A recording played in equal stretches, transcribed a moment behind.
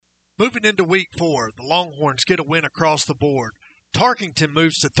Moving into Week 4, the Longhorns get a win across the board. Tarkington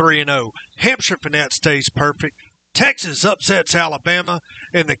moves to 3-0. Hampshire Finette stays perfect. Texas upsets Alabama,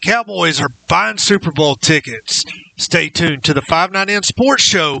 and the Cowboys are buying Super Bowl tickets. Stay tuned to the 590N Sports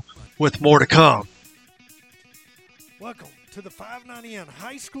Show with more to come. Welcome to the 590N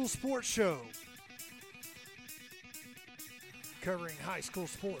High School Sports Show, covering high school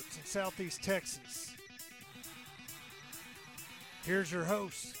sports in Southeast Texas. Here's your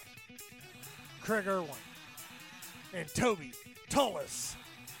hosts, Kraig Erwin and Toby Tullos.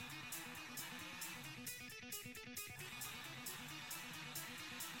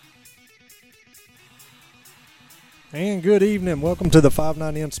 And good evening. Welcome to the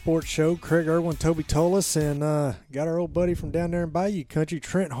 590N Sports Show. Kraig Erwin, Toby Tullos, and got our old buddy from down there in Bayou Country,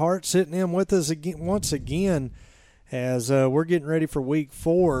 Trent Hart, sitting in with us again, once again as we're getting ready for Week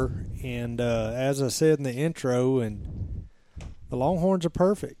 4. And as I said in the intro, and the Longhorns are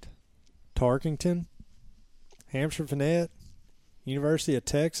perfect. Tarkington, Hampshire Finette, University of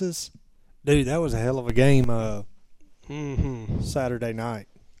Texas. Dude, that was a hell of a game Saturday night.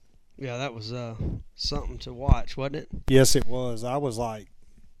 Yeah, that was something to watch, wasn't it? Yes, it was. I was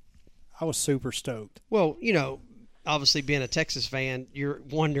super stoked. Well, you know, obviously being a Texas fan, you're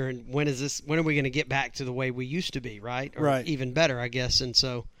wondering when are we going to get back to the way we used to be, right? Or right. Even better, I guess. And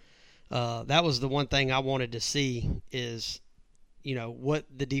so that was the one thing I wanted to see is, you know, what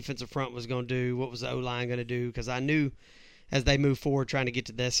the defensive front was going to do, what was the O-line going to do, because I knew as they move forward trying to get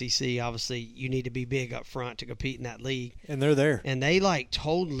to the SEC, obviously you need to be big up front to compete in that league. And they're there. And they,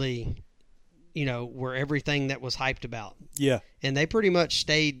 totally, you know, were everything that was hyped about. Yeah. And they pretty much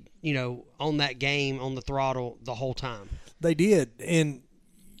stayed, you know, on that game, on the throttle the whole time. They did. And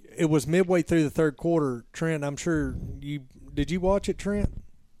it was midway through the third quarter. Trent, I'm sure did you watch it, Trent?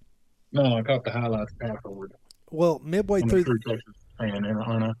 No, I caught the highlights afterward. Well, midway I'm through. a true Texas fan,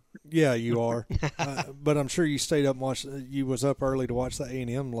 aren't I? Yeah, you are. But I'm sure you stayed up and watched. You was up early to watch the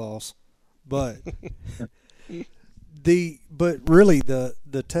A&M loss. But really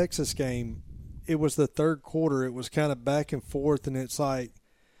the Texas game, it was the third quarter. It was kind of back and forth, and it's like,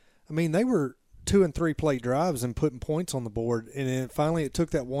 I mean, they were 2 and 3 play drives and putting points on the board, and then finally it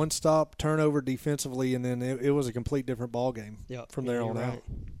took that one stop turnover defensively, and then it was a complete different ball game from there on out.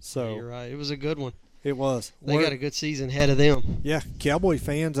 So you're right. It was a good one. It was. They got a good season ahead of them. Yeah, Cowboy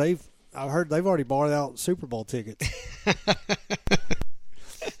fans, I've heard they've already bought out Super Bowl tickets.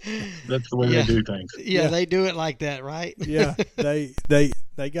 That's the way they do things. Yeah, they do it like that, right? Yeah,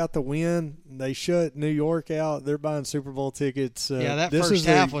 they got the win. They shut New York out. They're buying Super Bowl tickets. That first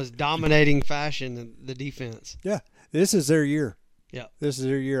half was dominating fashion in the defense. Yeah, this is their year. Yeah, this is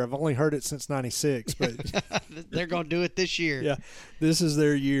their year. I've only heard it since '96, but they're going to do it this year. Yeah, this is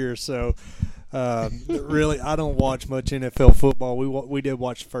their year. So. Really, I don't watch much NFL football. We did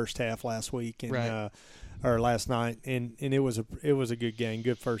watch the first half last week and or last night, and it was a good game,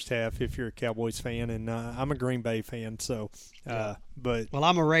 good first half if you're a Cowboys fan, and I'm a Green Bay fan. So, but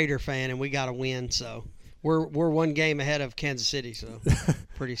I'm a Raider fan, and we got to win, so we're one game ahead of Kansas City. So,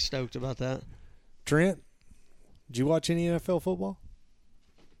 pretty stoked about that. Trent, did you watch any NFL football?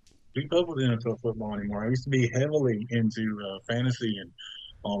 Keep up with NFL football anymore. I used to be heavily into fantasy and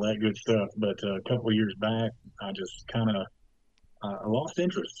all that good stuff, but a couple of years back, I just kind of lost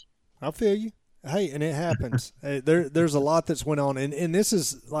interest. I feel you. Hey, and it happens. There's a lot that's went on, and this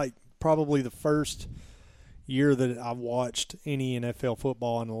is like probably the first year that I've watched any NFL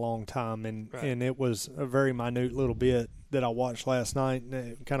football in a long time, and it was a very minute little bit that I watched last night,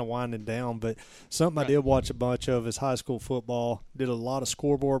 kind of winding down. But something I did watch a bunch of is high school football. Did a lot of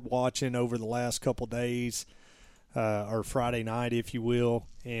scoreboard watching over the last couple days. Or Friday night, if you will.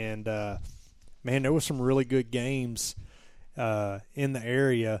 And, man, there was some really good games in the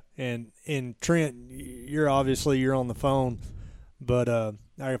area. And Trent, you're on the phone, but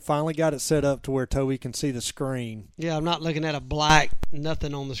I finally got it set up to where Toby can see the screen. Yeah, I'm not looking at a black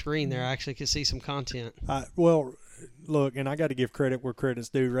nothing on the screen there. I actually can see some content. Well, look, and I got to give credit where credit's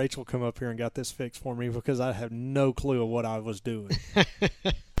due. Rachel come up here and got this fixed for me because I have no clue of what I was doing.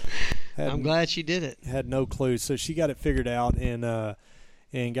 I'm glad she did it. Had no clue. So she got it figured out and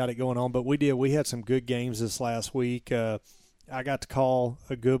got it going on. But we had some good games this last week. I got to call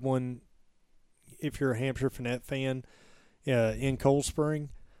a good one if you're a Hampshire Finette fan in Cold Spring.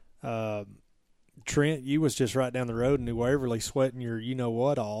 Trent, you was just right down the road in New Waverly sweating your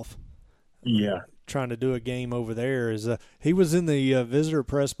you-know-what off. Yeah. Trying to do a game over there. He was in the visitor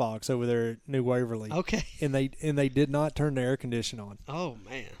press box over there at New Waverly. Okay. And they did not turn the air condition on. Oh,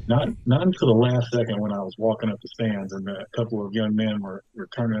 man. Not until the last second when I was walking up the stands and a couple of young men were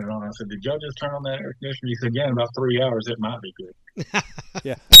turning it on. I said, "Did y'all just turn on that air conditioner?" He said, "Yeah, in about 3 hours it might be good."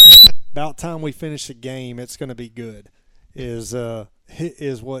 Yeah. about time we finish the game, it's going to be good. Is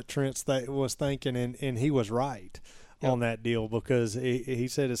what Trent was thinking, and he was right on that deal, because he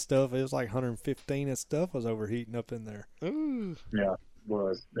said his stuff, it was like 115. His stuff was overheating up in there. Ooh. Yeah,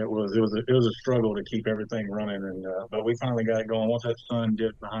 it was a struggle to keep everything running, and but we finally got it going. Once that sun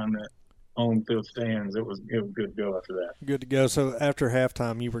dipped behind the home field stands, it was good to go after that. Good to go. So after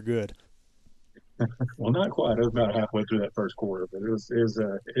halftime, you were good. Well, not quite. It was about halfway through that first quarter, but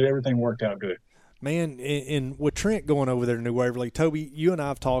everything worked out good. Man, and with Trent going over there to New Waverly, Toby, you and I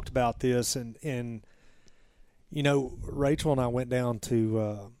have talked about this, and you know, Rachel and I went down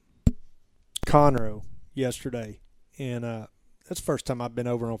to Conroe yesterday, and that's the first time I've been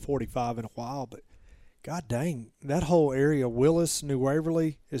over on 45 in a while, but God dang, that whole area, Willis, New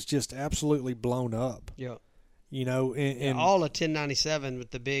Waverly, is just absolutely blown up. Yeah. You know, and all of 1097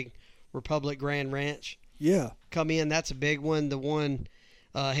 with the big Republic Grand Ranch. Yeah. Come in, that's a big one. The one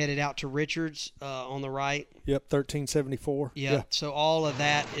headed out to Richards on the right. Yep, 1374. Yeah. So all of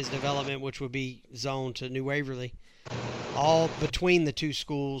that is development, which would be zoned to New Waverly. All between the two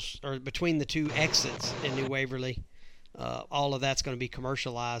schools, or between the two exits in New Waverly, all of that's going to be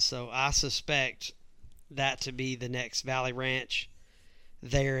commercialized. So I suspect that to be the next Valley Ranch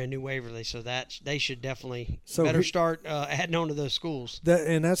there in New Waverly. So that they should definitely better start adding on to those schools.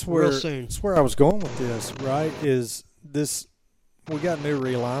 That's where real soon. That's where I was going with this. Right? Is this? We got new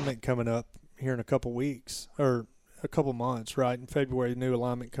realignment coming up here in a couple weeks or a couple months. Right? In February, the new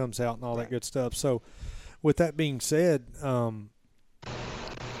alignment comes out and all that good stuff. So, with that being said,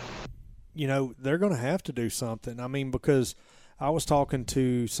 you know, they're going to have to do something. I mean, because I was talking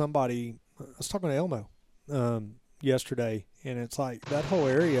to somebody. I was talking to Elmo yesterday, and it's like that whole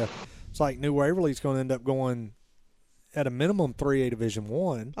area. It's like New Waverly's going to end up going at a minimum 3A Division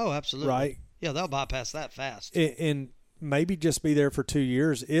I. Oh, absolutely. Right? Yeah, they'll bypass that fast. And maybe just be there for 2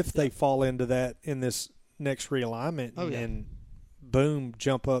 years if they fall into that in this next realignment, and boom,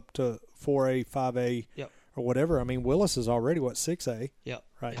 jump up to 4A, 5A, or whatever. I mean, Willis is already, 6A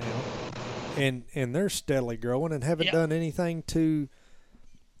right now. And they're steadily growing and haven't done anything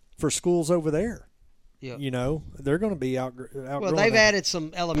for schools over there. Yep. You know, they're going to be outgrowing. Well, they've added some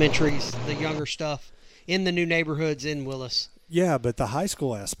elementaries, the younger stuff, in the new neighborhoods in Willis. Yeah, but the high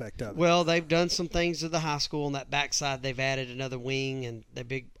school aspect of it. Well, they've done some things to the high school on that backside. They've added another wing and the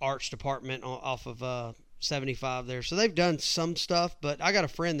big arts department off of 75 there. So they've done some stuff, but I got a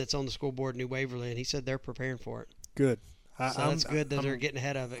friend that's on the school board in New Waverly, and he said they're preparing for it. Good. So that's good that they're getting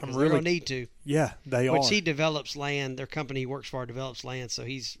ahead of it, because they're going to need to. Yeah, they are. Which he develops land. Their company he works for develops land, so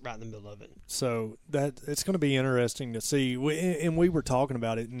he's right in the middle of it. So it's going to be interesting to see. And we were talking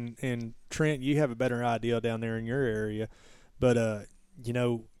about it, and Trent, you have a better idea down there in your area. But, you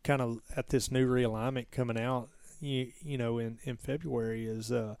know, kind of at this new realignment coming out, you know, in February is,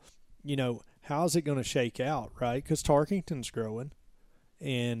 you know, how's it going to shake out, right? Because Tarkington's growing.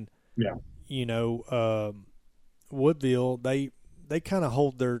 And, you know, Woodville, they kind of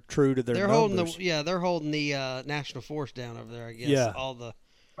hold their true to their numbers. They're holding the national force down over there, I guess. Yeah.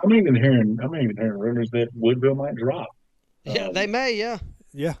 I'm even hearing rumors that Woodville might drop. Yeah, they may, yeah,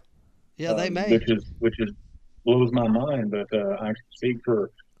 they may. Which is blows my mind, but I can speak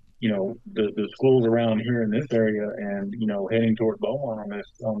for, you know, the schools around here in this area, and, you know, heading toward Beaumont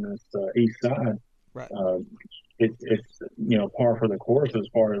on this east side. Right. It's you know, par for the course as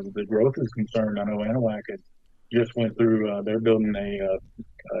far as the growth is concerned. I know Anahuac just went through. They're building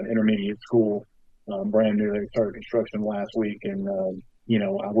an intermediate school, brand new. They started construction last week, and you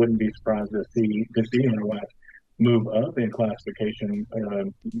know, I wouldn't be surprised to see Anahuac move up in classification.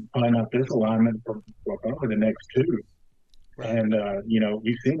 Probably not this alignment, for probably the next two. Right. And you know,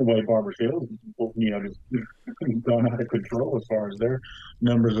 you've seen the way Barbers Hill, you know, just gone out of control as far as their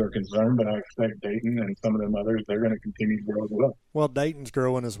numbers are concerned. But I expect Dayton and some of them others, they're going to continue to grow as well. Well, Dayton's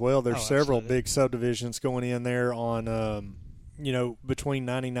growing as well. There's several big subdivisions going in there on, you know, between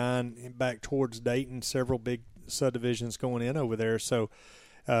 99 and back towards Dayton. Several big subdivisions going in over there. So,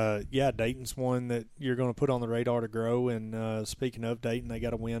 Dayton's one that you're going to put on the radar to grow. And speaking of Dayton, they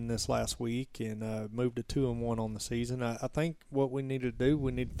got a win this last week and moved to 2-1 on the season. I think what we need to do,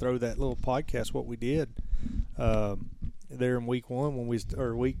 we need to throw that little podcast what we did there in week 1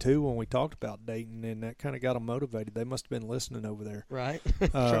 week 2 when we talked about Dayton, and that kind of got them motivated. They must have been listening over there. Right.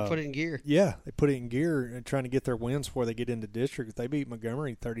 Trying to put it in gear. Yeah, they put it in gear and trying to get their wins before they get into district. They beat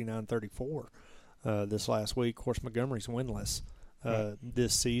Montgomery 39-34 this last week. Of course, Montgomery's winless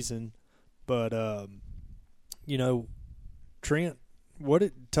this season. But, you know, Trent,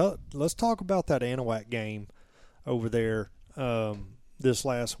 let's talk about that Anahuac game over there this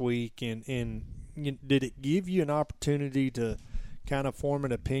last week. And did it give you an opportunity to kind of form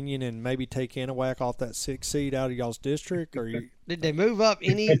an opinion and maybe take Anahuac off that 6th seed out of y'all's district? Or Did they move up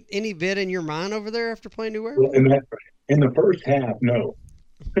any bit in your mind over there after playing New Well, Waverly? in the first half, no.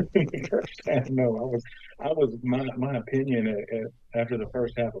 In the first half, no. My opinion after the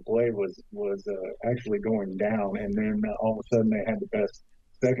first half of play was actually going down, and then all of a sudden they had the best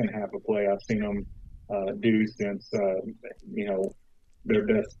second half of play I've seen them do since their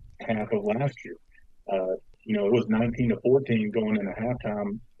best half of last year. It was 19-14 going into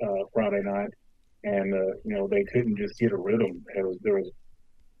halftime Friday night, and they couldn't just get a rhythm. There was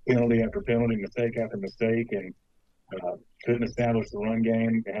penalty after penalty, mistake after mistake, and couldn't establish the run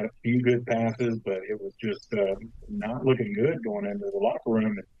game. They had a few good passes, but it was just not looking good going into the locker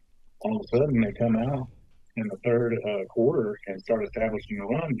room. And all of a sudden, they come out in the third quarter and start establishing the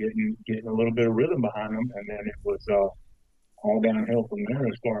run, getting a little bit of rhythm behind them, and then it was all downhill from there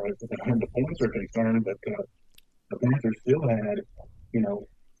as far as the points are concerned. But the Panthers still had,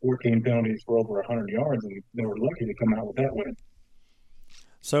 14 penalties for over 100 yards, and they were lucky to come out with that win.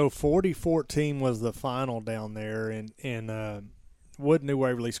 So 40-14 was the final down there, and would New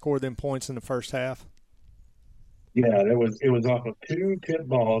Waverly score them points in the first half? Yeah, it was off of 2 tip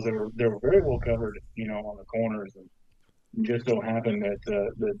balls. They were very well covered, on the corners, and just so happened that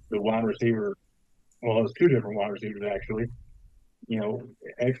the wide receiver, well, it was 2 different wide receivers actually,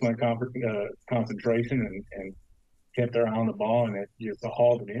 excellent concentration and kept their eye on the ball, and it just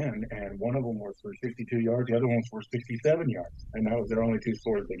hauled it in. And one of them was for 62 yards, the other one was for 67 yards, and that was their only 2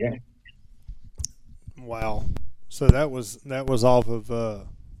 scores of the game. Wow! So that was off of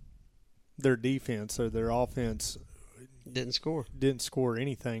their defense, or their offense didn't score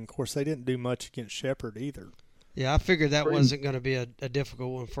anything. Of course, they didn't do much against Shepherd either. Yeah, I figured that wasn't going to be a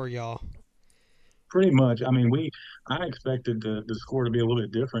difficult one for y'all. Pretty much. I mean, I expected the score to be a little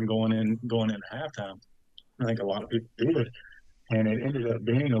bit different going into halftime. I think a lot of people do it, and it ended up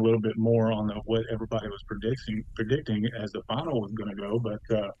being a little bit more on what everybody was predicting as the final was going to go. But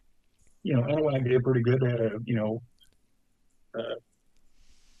Anahuac did pretty good. They had a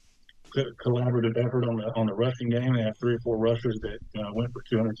collaborative effort on the rushing game. They had 3 or 4 rushers that went for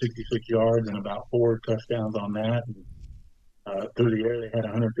 266 yards and about 4 touchdowns on that. And, through the air, they had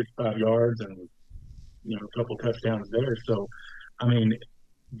 155 yards and a couple touchdowns there. So, I mean,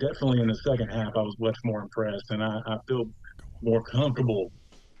 definitely in the second half, I was much more impressed, and I feel more comfortable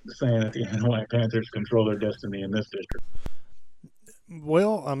saying that the Anahuac Panthers control their destiny in this district.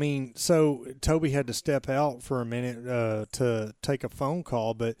 Well, I mean, so Toby had to step out for a minute to take a phone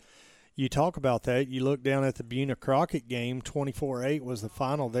call, but you talk about that. You look down at the Buna-Crockett game, 24-8 was the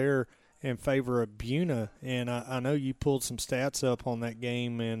final there in favor of Buna, and I know you pulled some stats up on that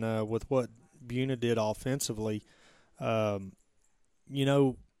game and with what Buna did offensively.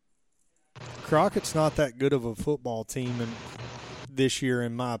 Crockett's not that good of a football team this year,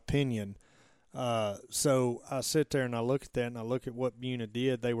 in my opinion. So I sit there and I look at that and I look at what Buna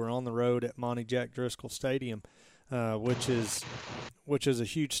did. They were on the road at Monty Jack Driscoll Stadium, which is a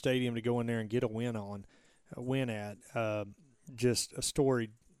huge stadium to go in there and get a win at. Just a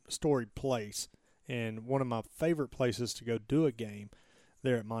storied place, and one of my favorite places to go do a game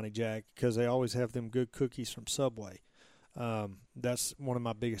there at Monty Jack, because they always have them good cookies from Subway. That's one of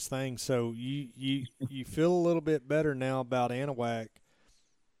my biggest things. So you feel a little bit better now about Anahuac,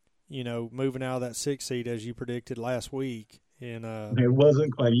 moving out of that 6th seed as you predicted last week. And it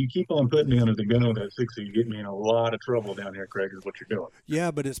wasn't quite. You keep on putting me under the gun with that 6 seed. You get me in a lot of trouble down here, Kraig, is what you're doing. Yeah,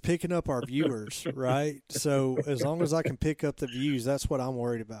 but it's picking up our viewers, right? So as long as I can pick up the views, that's what I'm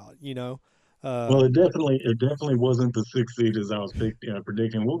worried about, Well, it definitely wasn't the 6th seed as I was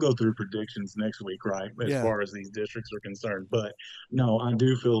predicting. We'll go through predictions next week, right, as far as these districts are concerned. But, no, I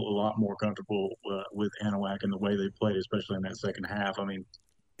do feel a lot more comfortable with Anahuac and the way they played, especially in that second half. I mean,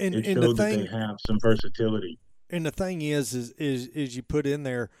 it showed that they have some versatility. And the thing is you put in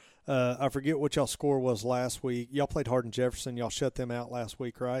there, I forget what y'all score was last week. Y'all played Hardin Jefferson. Y'all shut them out last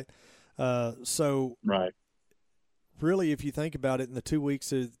week, right? Right. Really, if you think about it, in the 2 weeks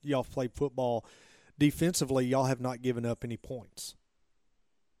that y'all played football, defensively, y'all have not given up any points.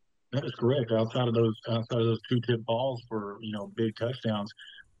 That is correct. Outside of those 2 tip balls for big touchdowns,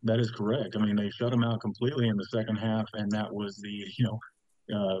 that is correct. I mean, they shut them out completely in the second half, and that was the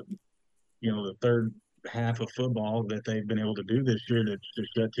the third half of football that they've been able to do this year to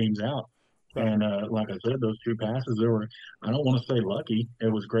shut teams out. Right. And like I said, those 2 passes, I don't want to say lucky.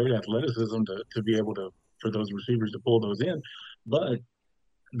 It was great athleticism to be able to, for those receivers to pull those in, but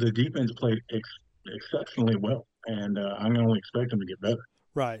the defense played exceptionally well, and I can only expect them to get better.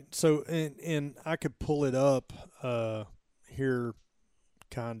 Right. So, and I could pull it up here,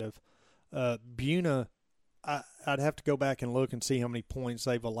 kind of. Buna I'd have to go back and look and see how many points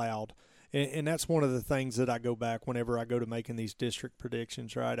they've allowed. And that's one of the things that I go back whenever I go to making these district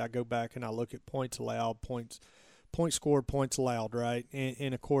predictions, right? I go back and I look at points allowed, points scored, points allowed, right?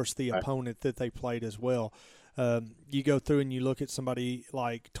 And of course, the opponent that they played as well. You go through and you look at somebody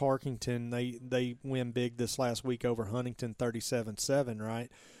like Tarkington. They win big this last week over Huntington 37-7, right?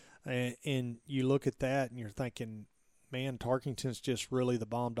 And you look at that and you're thinking, man, Tarkington's just really the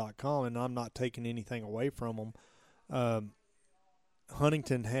bomb.com, and I'm not taking anything away from them.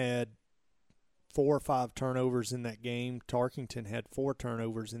 Huntington had 4 or 5 turnovers in that game. Tarkington had 4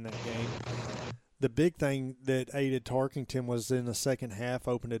 turnovers in that game. The big thing that aided Tarkington was in the second half,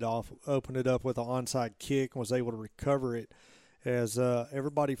 opened it up with an onside kick and was able to recover it as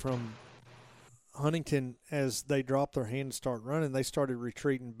everybody from Huntington, as they dropped their hand and start running, they started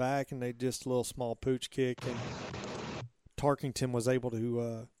retreating back, and they just a little small pooch kick, and Tarkington was able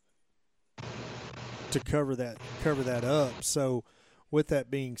to cover that up. So with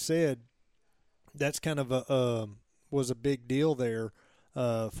that being said, that's kind of was a big deal there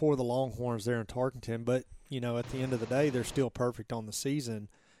for the Longhorns there in Tarkington. But, at the end of the day, they're still perfect on the season.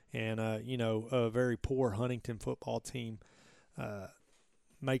 And, a very poor Huntington football team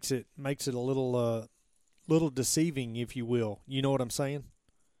makes it a little deceiving, if you will. You know what I'm saying?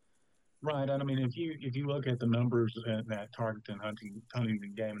 Right. I mean, if you look at the numbers in that Tarkington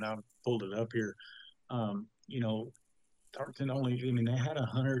Huntington game, and I've pulled it up here, Tarkington only,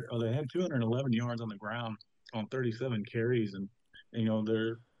 they had 211 yards on the ground on 37 carries, and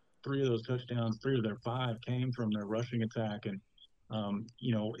their 3 of those touchdowns, 3 of their 5 came from their rushing attack, and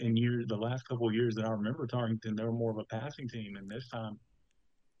the last couple of years that I remember Tarkington, they were more of a passing team, and this time,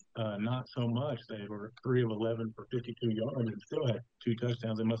 not so much. They were 3 of 11 for 52 yards and still had 2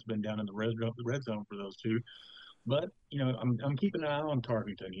 touchdowns. They must have been down in the red zone for those 2. But I'm keeping an eye on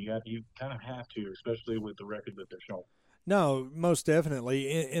Tarkington. You kind of have to, especially with the record that they're showing. No, most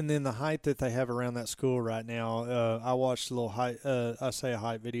definitely, and then the hype that they have around that school right now. I watched a little hype. I say a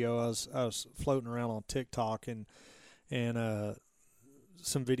hype video. I was floating around on TikTok and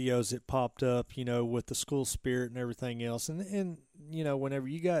some videos that popped up, with the school spirit and everything else. And whenever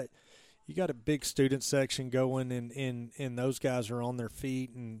you got a big student section going and those guys are on their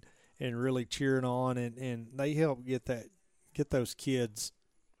feet and really cheering on and they help get those kids,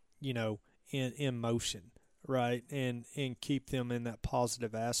 in motion. Right, and keep them in that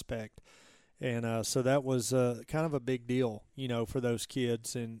positive aspect, and so that was kind of a big deal, for those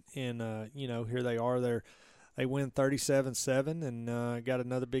kids, and here they are, they win 37-7, and got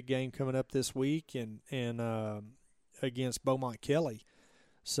another big game coming up this week, and against Beaumont Kelly,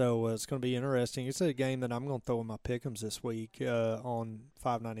 so it's going to be interesting. It's a game that I'm going to throw in my pick'ems this week on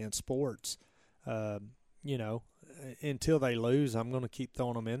 590 Sports. Until they lose, I'm going to keep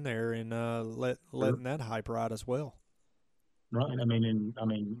throwing them in there and letting that hype ride as well. Right. I mean,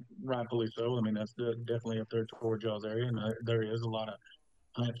 rightfully so. I mean, that's definitely up there toward y'all's area, and there is a lot of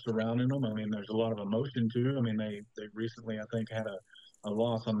hype surrounding them. I mean, there's a lot of emotion too. I mean, they recently, I think, had a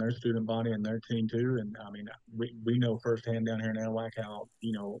loss on their student body and their team too. And I mean, we know firsthand down here in Anahuac how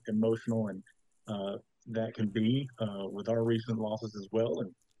emotional and that can be with our recent losses as well.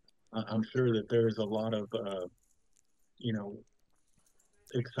 And I'm sure that there's a lot of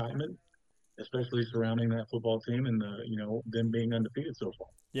excitement, especially surrounding that football team and them being undefeated so far.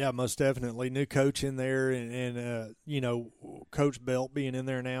 Yeah, most definitely. New coach in there, and Coach Belt being in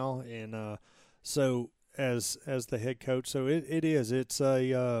there now, and so as the head coach, so it's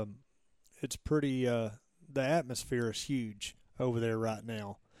pretty. The atmosphere is huge over there right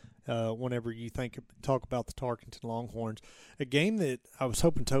now. Whenever you talk about the Tarkington Longhorns, a game that I was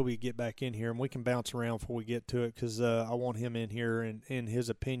hoping Toby would get back in here, and we can bounce around before we get to it because I want him in here and in his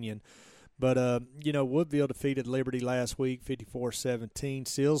opinion. But, Woodville defeated Liberty last week, 54-17.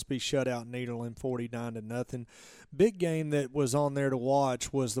 Silsbee shut out Nederland 49-0. Big game that was on there to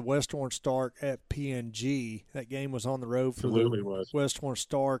watch was the West Orange Stark at PNG. That game was on the road for West Orange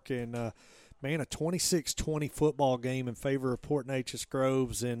Stark, and a 26-20 football game in favor of Port Neches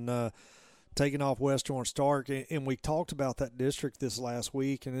Groves and taking off West Orange Stark. And we talked about that district this last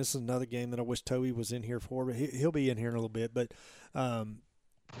week, and this is another game that I wish Toby was in here for, but he'll be in here in a little bit. But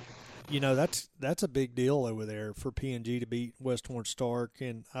that's a big deal over there for PNG to beat West Orange Stark,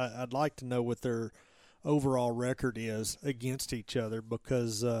 and I'd like to know what their overall record is against each other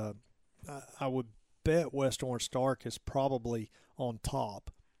because I would bet West Orange Stark is probably on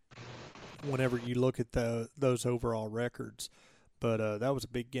top whenever you look at those overall records. But that was a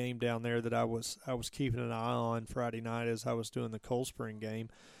big game down there that I was keeping an eye on Friday night as I was doing the Cold Spring game.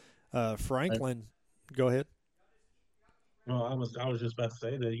 Franklin, go ahead. Well, I was just about to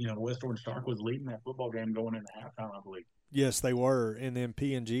say that West Orange Stark was leading that football game going into halftime, I believe. Yes, they were, and then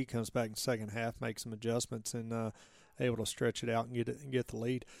P&G comes back in the second half, makes some adjustments, and able to stretch it out and get the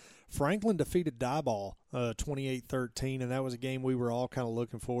lead. Franklin defeated Diboll 28-13, and that was a game we were all kind of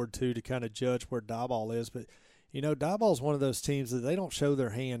looking forward to kind of judge where Diboll is. But Diboll is one of those teams that they don't show their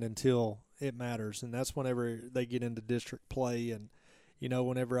hand until it matters, and that's whenever they get into district play. And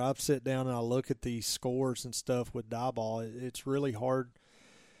whenever I sit down and I look at these scores and stuff with Diboll, it's really hard.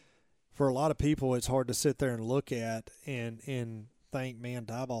 For a lot of people, it's hard to sit there and look at and think, man,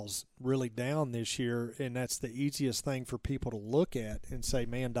 Diboll's really down this year, and that's the easiest thing for people to look at and say,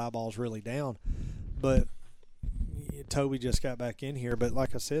 man, Diboll's really down. But Toby just got back in here, but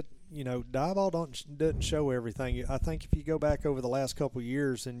like I said, Diboll doesn't show everything. I think if you go back over the last couple of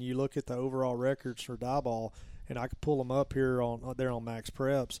years and you look at the overall records for Diboll, and I could pull them up here on Max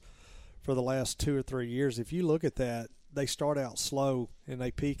Preps for the last 2 or 3 years, if you look at that, they start out slow and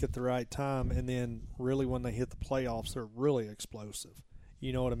they peak at the right time, and then really when they hit the playoffs, they're really explosive.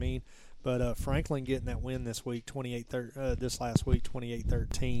 You know what I mean? But Franklin getting that win this week, this last week,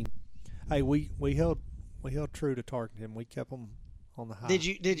 28-13. Hey, we held true to Tarkington. We kept them on the high.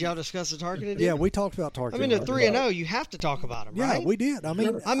 Did y'all discuss the Tarkington? Yeah, we talked about Tarkington. I mean, they're 3-0. You have to talk about them, right? Yeah, we did. I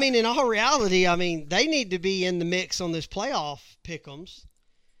mean, in all reality, they need to be in the mix on this playoff pick'ems.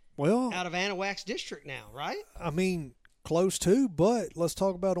 Well, out of Anahuac's district now, right? I mean, close to, but let's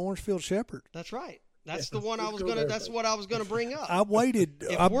talk about Orangefield Shepherd. That's right. That's what I was gonna bring up. I waited.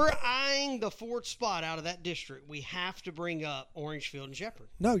 If we're eyeing the fourth spot out of that district, we have to bring up Orangefield and Shepherd.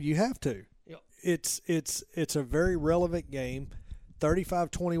 No, you have to. Yep. It's a very relevant game.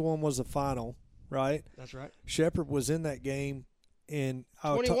 35-21 was the final, right? That's right. Shepherd was in that game, and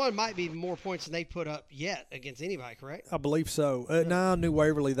 21 might be more points than they put up yet against anybody, correct? I believe so. Now New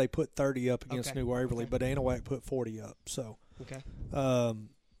Waverly, they put 30 up against New Waverly, okay. But Anahuac put 40 up. So okay.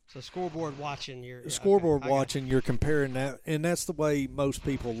 So scoreboard watching, you're comparing that, and that's the way most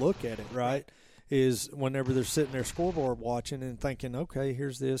people look at it, right? Is whenever they're sitting there scoreboard watching and thinking, okay,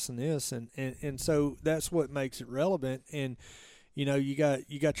 here's this and this, and so that's what makes it relevant. And you got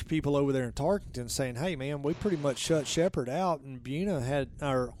your people over there in Tarkington saying, hey man, we pretty much shut Shepherd out, and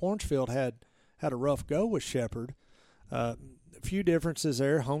Orangefield had a rough go with Shepherd. A few differences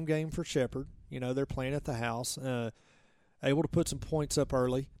there. Home game for Shepherd. They're playing at the house. Able to put some points up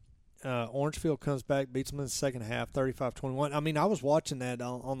early. Orangefield comes back, beats them in the second half, 35-21. I mean, I was watching that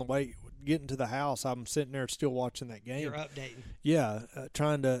on the way getting to the house. I'm sitting there still watching that game. You're updating. Yeah,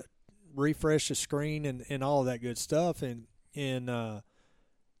 trying to refresh the screen and all of that good stuff. And I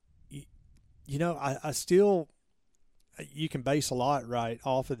still – you can base a lot right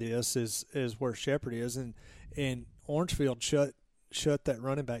off of this is where Shepherd is. And Orangefield shut that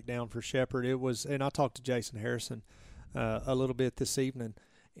running back down for Shepherd. It was – and I talked to Jason Harrison a little bit this evening,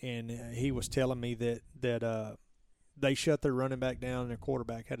 and he was telling me that they shut their running back down and their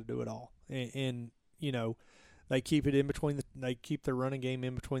quarterback had to do it all. And they keep it in between they keep their running game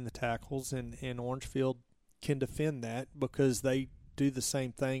in between the tackles, and Orangefield can defend that because they do the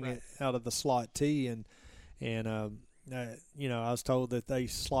same thing out of the slot T. And I was told that they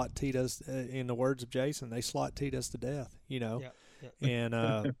slot T'd us, in the words of Jason, they slot T'd us to death, Yep. And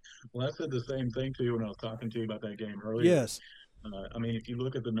well, I said the same thing to you when I was talking to you about that game earlier. Yes. I mean, if you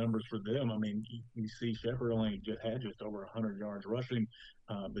look at the numbers for them, I mean, you see Shepherd only had just over 100 yards rushing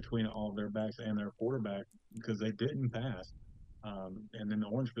between all of their backs and their quarterback because they didn't pass. And then the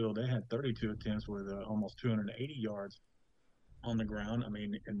Orangefield, they had 32 attempts with almost 280 yards on the ground. I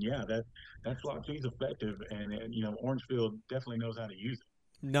mean, and yeah, that slot T is effective, and Orangefield definitely knows how to use it.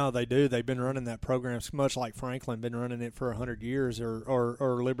 No, they do. They've been running that program much like Franklin, been running it for 100 years,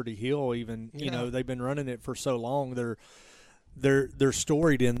 or Liberty Hill even. Yeah. They've been running it for so long. They're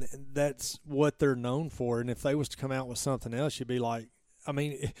storied, and that's what they're known for. And if they was to come out with something else, you'd be like, I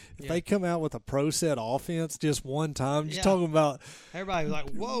mean, if they come out with a pro set offense just one time, just talking about everybody was like,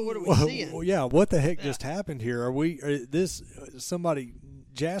 whoa, what are we seeing? Well, yeah, what the heck just happened here? Somebody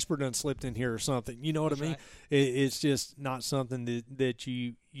Jasper done slipped in here or something? You know what I mean? Right. It's just not something that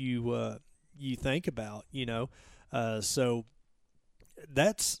you think about. So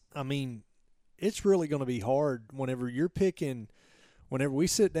that's, I mean, it's really going to be hard whenever we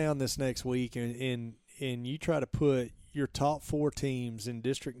sit down this next week and you try to put your top 4 teams in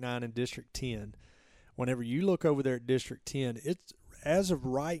District 9 and District 10. Whenever you look over there at District 10, it's, as of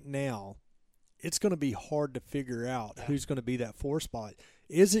right now, it's going to be hard to figure out who's going to be that 4 spot.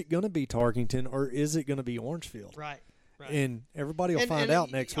 Is it going to be Tarkington or is it going to be Orangefield? Right. And everybody will find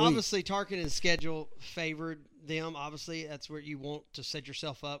out next week. Obviously, Tarkington's schedule favored them. Obviously, that's where you want to set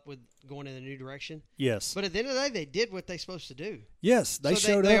yourself up with going in a new direction. Yes. But at the end of the day, they did what they're supposed to do. Yes, they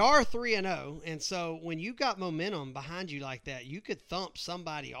showed up. They are 3-0, and so when you got momentum behind you like that, you could thump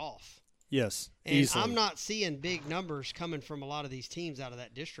somebody off. Yes, and easily. I'm not seeing big numbers coming from a lot of these teams out of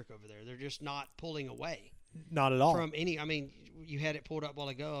that district over there. They're just not pulling away. Not at all. From any, I mean, you had it pulled up a while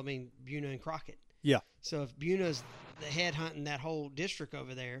ago. I mean, Buna and Crockett. Yeah. So if Buna's the head hunting that whole district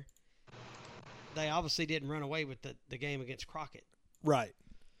over there, they obviously didn't run away with the game against Crockett. Right.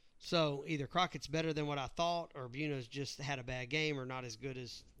 So either Crockett's better than what I thought, or Buna's just had a bad game or not as good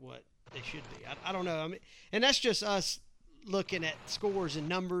as what they should be. I don't know. I mean, and that's just us looking at scores and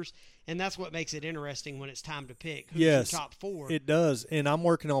numbers, and that's what makes it interesting when it's time to pick who's your top four. It does, and I'm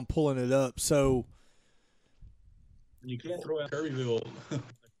working on pulling it up. So you can't throw out Kirbyville.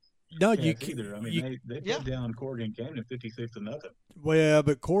 No, you either. I mean, they put down Corrigan Canyon 56-0. Well,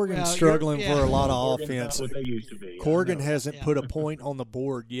 but Corrigan's struggling for a lot of offense. Not what they used to be. Corrigan hasn't put a point on the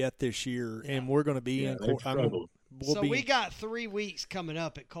board yet this year, and we're going to be in. We got 3 weeks coming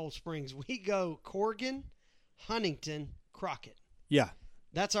up at Cold Springs. We go Corrigan, Huntington, Crockett. Yeah.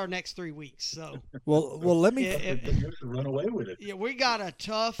 That's our next 3 weeks. So well, let me run away with it. Yeah, we got a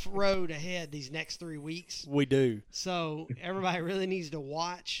tough road ahead these next 3 weeks. We do. So everybody really needs to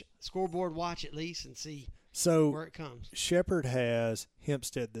scoreboard watch at least, and see where it comes. Shepherd has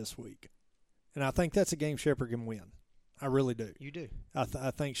Hempstead this week, and I think that's a game Shepherd can win. I really do. You do.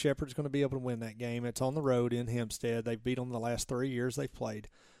 I think Shepherd's going to be able to win that game. It's on the road in Hempstead. They've beat them the last 3 years they've played.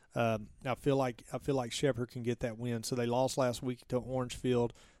 I feel like Shepherd can get that win. So they lost last week to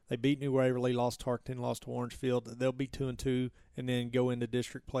Orangefield. They beat New Waverly, lost to Tarkton, lost to Orangefield. They'll be 2-2, and then go into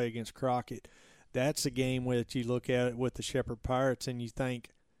district play against Crockett. That's a game where you look at it with the Shepherd Pirates and you think,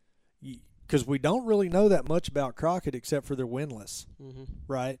 because we don't really know that much about Crockett except for they're winless,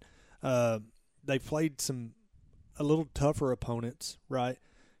 right? They've played a little tougher opponents, right?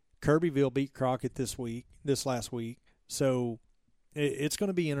 Kirbyville beat Crockett this last week, so it's going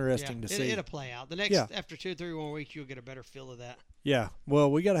to be interesting to see. It'll play out. After 2 or 3 more weeks, you'll get a better feel of that. Yeah.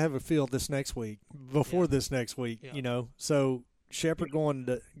 Well, we got to have a feel this next week, this next week, So Shepherd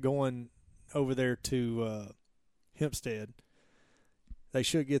going over there to Hempstead, they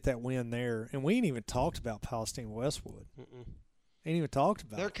should get that win there. And we ain't even talked about Palestine Westwood. Ain't even talked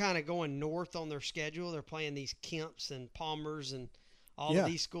about They're it. kind of going north on their schedule. They're playing these Kemps and Palmers and all of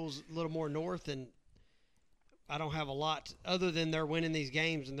these schools a little more north, and I don't have a lot other than they're winning these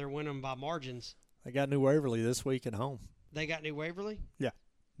games, and they're winning by margins. They got New Waverly this week at home. They got New Waverly? Yeah.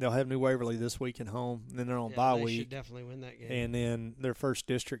 They'll have New Waverly this week at home, and then they're on bye week. They should definitely win that game. And then their first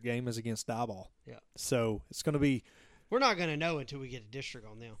district game is against Diboll. Yeah. So it's going to be – we're not going to know until we get a district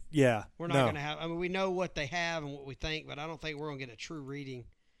on them. Yeah. We're not going to have – I mean, we know what they have and what we think, but I don't think we're going to get a true reading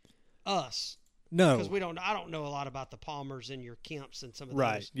us. No. Because I don't know a lot about the Palmers and your Kemps and some of those.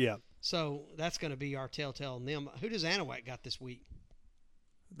 Right, yeah. So that's going to be our telltale on them. Who does Anahuac got this week?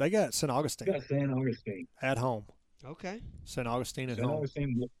 They got St. Augustine. They got St. Augustine. At home. Okay. St. Augustine at St. home.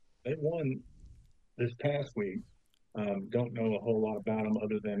 Augustine, they won this past week. Don't know a whole lot about them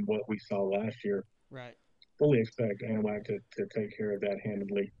other than what we saw last year. Right. Fully expect Anahuac to take care of that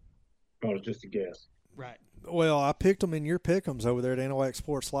handedly. That was just a guess. Right. Well, I picked them in your pick'ems over there at Anahuac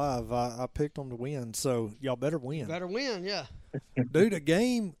Sports Live. I picked them to win, so y'all better win. Better win, yeah. Dude, a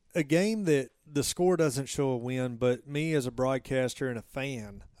game that the score doesn't show a win, but me as a broadcaster and a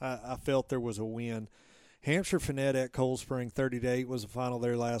fan, I felt there was a win. Hampshire Finette at Cold Spring 30-8 was the final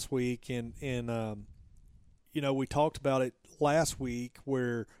there last week, and we talked about it last week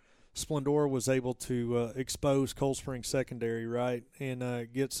where Splendora was able to expose Cold Spring secondary, right, and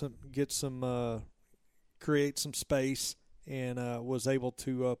create some space, and was able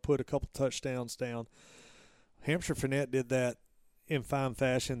to put a couple touchdowns down. Hampshire Finette did that in fine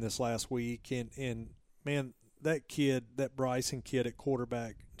fashion this last week, and man, that Bryson kid at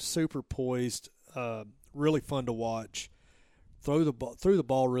quarterback, super poised, really fun to watch. Threw the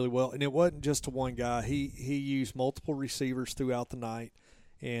ball really well, and it wasn't just to one guy. He used multiple receivers throughout the night,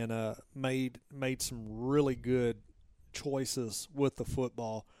 and made some really good choices with the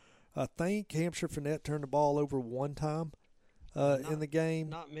football. I think Hampshire Finette turned the ball over one time in the game.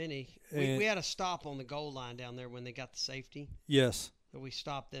 Not many. We had a stop on the goal line down there when they got the safety. Yes. We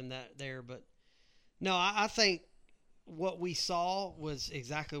stopped them there. But, no, I think what we saw was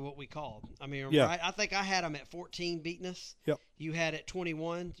exactly what we called. I mean, right? I think I had them at 14 beating us. Yep. You had at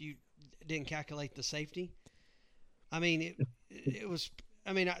 21. You didn't calculate the safety. I mean, it was –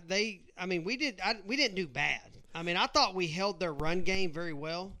 I mean, we didn't do bad. I mean, I thought we held their run game very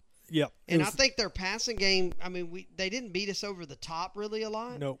well. Yep. And I think their passing game, I mean, they didn't beat us over the top really a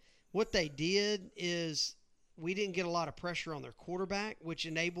lot. No. What they did is we didn't get a lot of pressure on their quarterback, which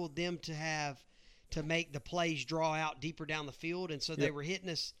enabled them to make the plays draw out deeper down the field, and so they were hitting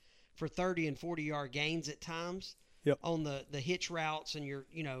us for 30 and 40-yard gains at times on the hitch routes and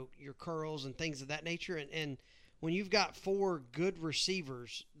your curls and things of that nature. And when you've got 4 good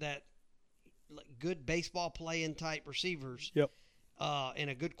receivers good baseball playing type receivers, and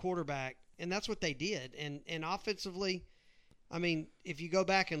a good quarterback, and that's what they did. And offensively, I mean, if you go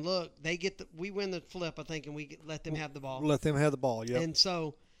back and look, we win the flip, I think, and we let them have the ball. And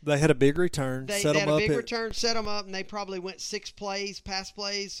so they had a big return. They had a big return, set them up, and they probably went 6 plays, pass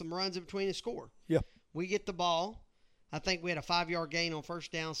plays, some runs in between, and score. Yep. We get the ball. I think we had a 5-yard gain on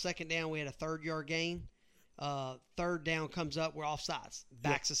first down. Second down, we had a 3rd-yard gain. Third down comes up, we're offsides.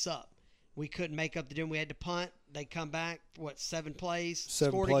 Backs us up. We couldn't make up the difference. We had to punt. They come back, 7 plays,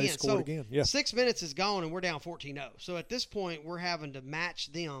 scored again. Yeah. 6 minutes is gone, and we're down 14-0. So at this point, we're having to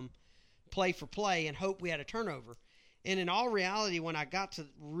match them play for play and hope we had a turnover. And in all reality, when I got to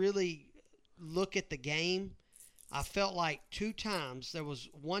really look at the game, I felt like 2 times. There was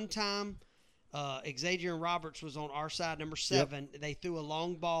one time Xavier Roberts was on our side, number 7. Yep. They threw a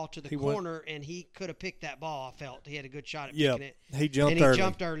long ball to the corner, and he could have picked that ball, I felt. He had a good shot at picking it. He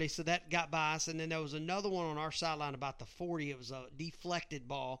jumped early, so that got by us. And then there was another one on our sideline about the 40. It was a deflected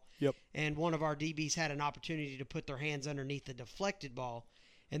ball. Yep. And one of our DBs had an opportunity to put their hands underneath the deflected ball.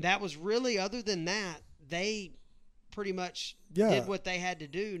 And that was really, other than that, they pretty much did what they had to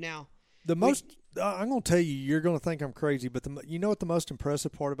do. Now, I'm going to tell you, you're going to think I'm crazy, but you know what the most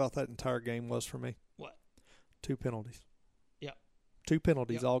impressive part about that entire game was for me? What? 2 penalties. Yep. 2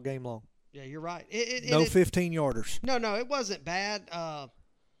 penalties all game long. Yeah, you're right. No 15-yarders. No, it wasn't bad.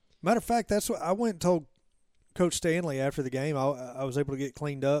 Matter of fact, that's what I went and told Coach Stanley after the game. I was able to get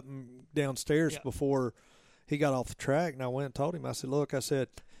cleaned up and downstairs before he got off the track, and I went and told him. I said, look,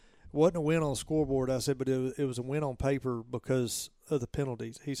 it wasn't a win on the scoreboard. I said, but it was a win on paper because of the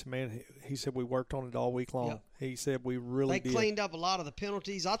penalties. He said, man, we worked on it all week long. Yep. He said we really did. They cleaned up a lot of the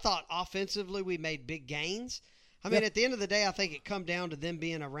penalties. I thought offensively we made big gains. I mean, at the end of the day, I think it come down to them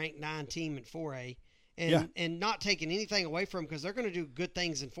being a ranked 9 team in 4A and not taking anything away from them because they're going to do good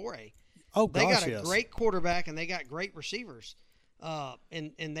things in 4A. Oh, they got a great quarterback and they got great receivers.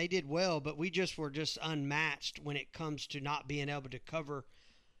 And they did well, but we were unmatched when it comes to not being able to cover.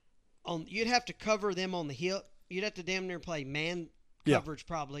 You'd have to cover them on the hip. You'd have to damn near play man coverage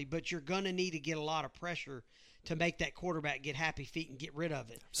probably, but you're going to need to get a lot of pressure to make that quarterback get happy feet and get rid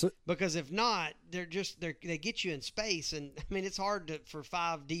of it. Because if not, they get you in space, and I mean it's hard for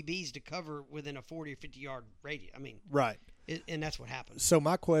 5 DBs to cover within a 40 or 50-yard radius. I mean, right, and that's what happens. So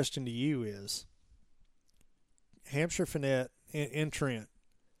my question to you is, Hampshire Finette and Trent.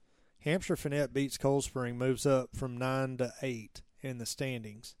 Hampshire Finette beats Cold Spring, moves up from 9 to 8 in the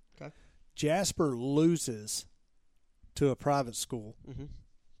standings. Okay. Jasper loses to a private school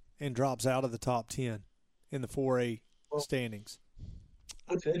and drops out of the top 10 in the 4A standings.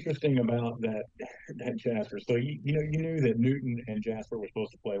 What's interesting about that Jasper? So you knew that Newton and Jasper were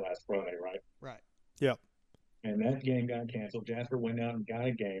supposed to play last Friday, right? Right. Yep. And that game got canceled. Jasper went out and got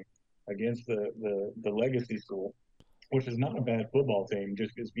a game against the Legacy School, which is not a bad football team,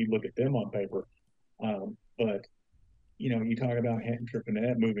 just if you look at them on paper. But you talk about Hampshire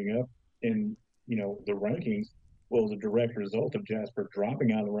Finette moving up in the rankings. Well, as a direct result of Jasper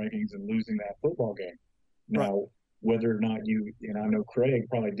dropping out of the rankings and losing that football game. Now, whether or not and I know Kraig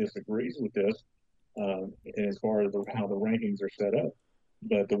probably disagrees with this as far as how the rankings are set up,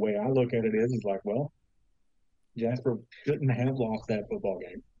 but the way I look at it is like, well, Jasper shouldn't have lost that football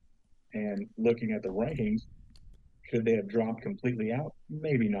game. And looking at the rankings, should they have dropped completely out?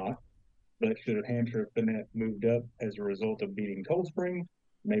 Maybe not. But should have Hampshire Finette moved up as a result of beating Cold Spring?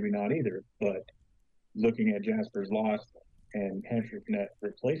 Maybe not either. But looking at Jasper's loss and Hampshire Finette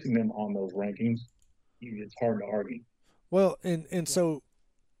replacing them on those rankings, it's hard to argue. Well, and so,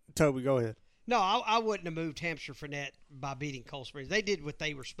 Toby, go ahead. No, I wouldn't have moved Hampshire Finette by beating Cold Springs. They did what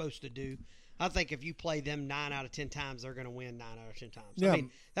they were supposed to do. I think if you play them 9 out of 10 times, they're going to win 9 out of 10 times. Yeah. I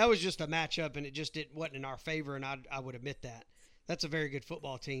mean, that was just a matchup, and it wasn't in our favor, and I would admit that. That's a very good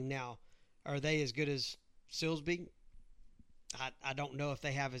football team. Now, are they as good as Silsbee? I don't know if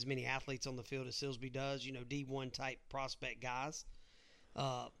they have as many athletes on the field as Silsbee does, D1 type prospect guys.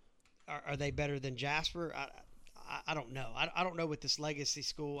 Are they better than Jasper? I don't know. I don't know with this Legacy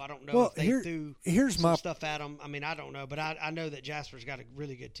School. I don't know if they threw some stuff at them. I mean, I don't know, but I know that Jasper's got a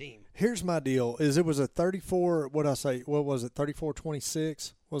really good team. Here's my deal: is it was a 34. What I say? What was it?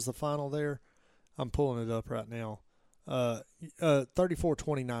 34-26 was the final there. I'm pulling it up right now.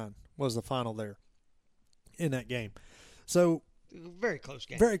 34-29 was the final there in that game. So very close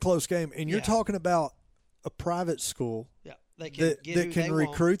game. Very close game, and you're talking about a private school Yeah, they can that can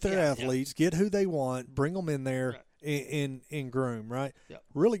recruit their Yeah, athletes, get who they want, bring them in there, right. and groom. Right. Yep.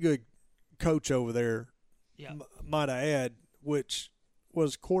 Really good coach over there. Yeah. Might I add, which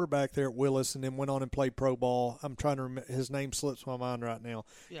was quarterback there at Willis and then went on and played pro ball. I'm trying to remember. His name slips my mind right now.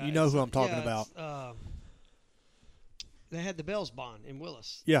 Yeah, you know who I'm talking about. They had the Bells bond in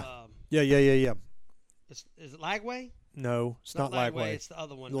Willis. Yeah. Yeah. Is it Lagway? No, it's not Lagway. It's the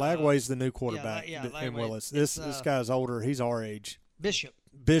other one. Lagway's the new quarterback Lagway. in Willis. This guy's older. He's our age. Bishop,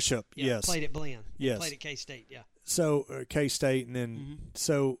 yes. Played at Glenn. Yes. Played at K-State, yeah. So, K-State, and then,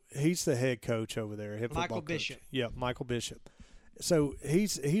 so he's the head coach over there. Michael Bishop. Yeah, Michael Bishop. So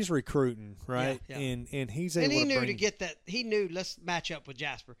he's recruiting, right? Yeah. And he's able and he to knew bring, to get that. He knew let's match up with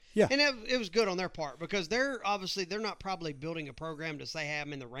Jasper. Yeah. And it was good on their part because they're not probably building a program to say have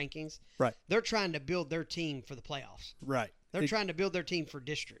them in the rankings. Right. They're trying to build their team for the playoffs. Right. They're trying to build their team for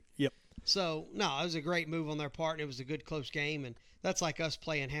district. Yep. So no, it was a great move on their part, and it was a good close game. And that's like us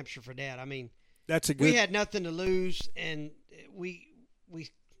playing Hampshire for Dad. I mean, that's a good. We had nothing to lose, and we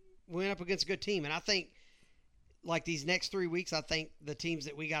went up against a good team. And I think, like these next 3 weeks, I think the teams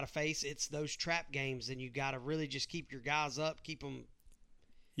that we got to face, it's those trap games, and you got to really just keep your guys up, keep them.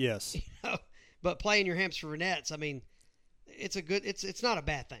 Yes. But playing your Hampshire Vedettes, I mean, it's a good. It's not a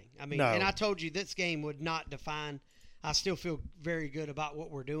bad thing. I mean, No. And I told you this game would not define. I still feel very good about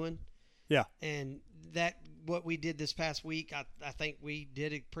what we're doing. Yeah. And what we did this past week, I think we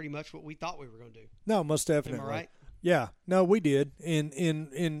did pretty much what we thought we were going to do. No, most definitely. Am I right? Yeah. No, we did.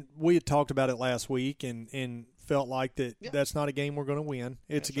 And we had talked about it last week and felt like that's not a game we're going to win.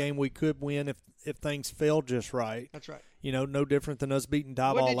 It's a game we could win if things fell just right. That's right. You know, no different than us beating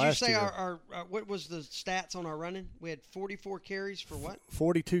Diboll What did you last say year. our what was the stats on our running? We had 44 carries for what?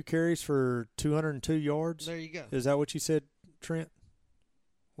 42 carries for 202 yards. There you go. Is that what you said, Trent?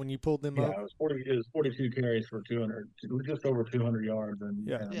 When you pulled them up? Yeah, it was 42 carries for 200, just over 200 yards.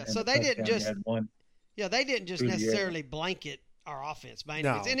 So they didn't just had one. Yeah, they didn't just necessarily blanket our offense by any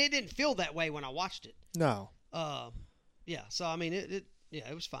means, and it didn't feel that way when I watched it. No. Yeah. So I mean, it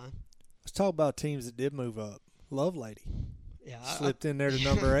was fine. Let's talk about teams that did move up. Lovelady. Yeah. Slipped in there to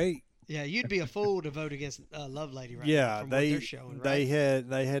number 8. Yeah, you'd be a fool to vote against Lovelady right now. Yeah, From what they're showing, right?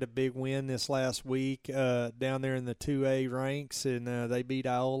 they had a big win this last week down there in the 2A ranks, and they beat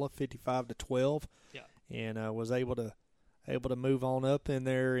Iola 55-12. Yeah, and was able to move on up in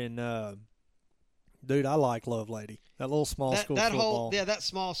there. And dude, I like Lovelady. That little small school football. That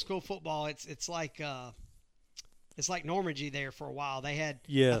small school football. It's like Normandy there for a while. They had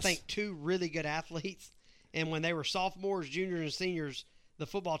I think 2 really good athletes, and when they were sophomores, juniors, and seniors, the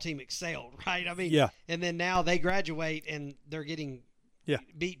football team excelled, right? I mean, and then now they graduate and they're getting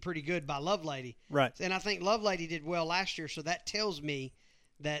beat pretty good by Lovelady. Right. And I think Lovelady did well last year, so that tells me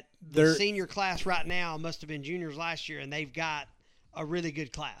that the senior class right now must have been juniors last year, and they've got a really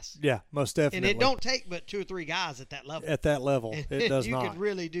good class. Yeah, most definitely. And it don't take but 2 or 3 guys at that level. At that level, it does you not. You could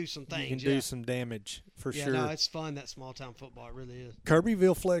really do some things. You can do some damage for sure. No, it's fun, that small-town football. It really is.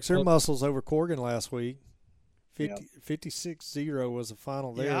 Kirbyville flexed their muscles over Corrigan last week. 56-0 was the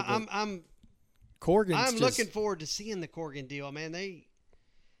final there. Yeah, I'm looking forward to seeing the Corrigan deal, man.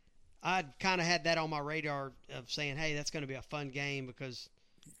 I'd kind of had that on my radar of saying, hey, that's going to be a fun game because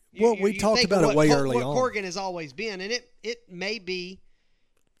we talked about it way early on. What Corrigan has always been, and it may be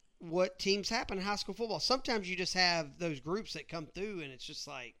what teams happen in high school football. Sometimes you just have those groups that come through, and it's just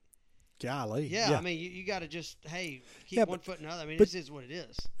like, golly. Yeah. I mean, you got to just, keep one foot in the other. I mean, this is what it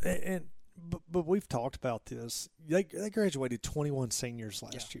is. But we've talked about this. They graduated 21 seniors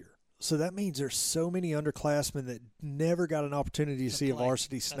last year. So that means there's so many underclassmen that never got an opportunity to see a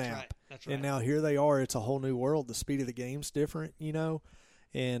varsity snap. That's right. And now here they are. It's a whole new world. The speed of the game's different,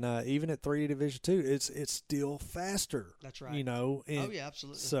 And even at 3A Division II, it's still faster. That's right. And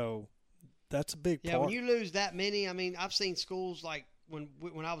absolutely. So that's a big part. Yeah, when you lose that many, I mean, I've seen schools like when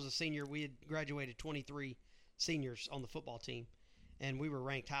I was a senior, we had graduated 23 seniors on the football team, and we were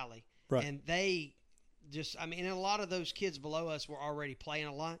ranked highly. Right. And they just, I mean, and a lot of those kids below us were already playing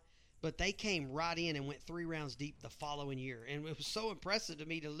a lot, but they came right in and went 3 rounds deep the following year. And it was so impressive to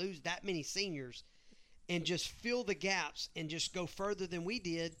me to lose that many seniors and just fill the gaps and just go further than we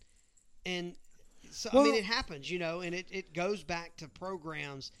did. And so, I mean, it happens, and it goes back to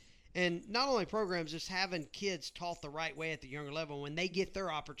programs. And not only programs, just having kids taught the right way at the younger level. When they get their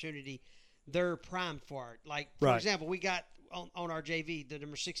opportunity, they're primed for it. Like, for example, we got on our JV, the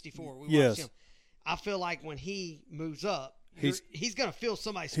number 64. We watched him. I feel like when he moves up, he's going to fill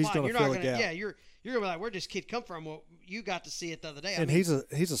somebody's spot. You're not going to, you're going to be like, where'd this kid come from? Well, you got to see it the other day. He's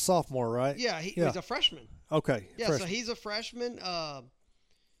a sophomore, right? Yeah, he's a freshman. Okay. Yeah, freshman. So he's a freshman.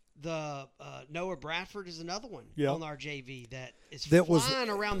 Noah Bradford is another one on our JV that is flying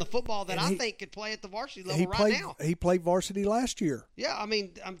around the football that I think could play at the varsity level now. He played varsity last year. Yeah, I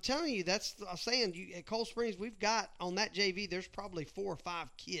mean, I'm telling you, I'm saying at Cold Springs, we've got on that JV, there's probably 4 or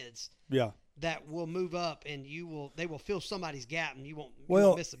 5 kids. Yeah. That will move up, and they will fill somebody's gap, and you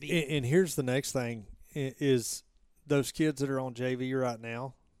won't miss a beat. And here's the next thing is those kids that are on JV right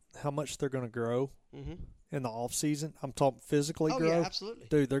now, how much they're going to grow. Mm-hmm. In the off season, I'm talking physically grow. Yeah, absolutely.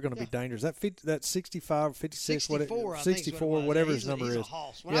 Dude, they're going to be dangerous. That 65, 56, 64, 64, whatever his number is. He's a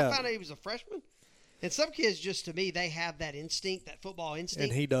hoss. When I found out he was a freshman, and some kids just to me they have that instinct, that football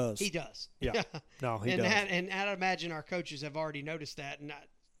instinct. And he does. He does. Yeah. No, he does. And I'd imagine our coaches have already noticed that, and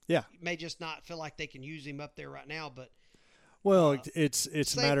may just not feel like they can use him up there right now. But it's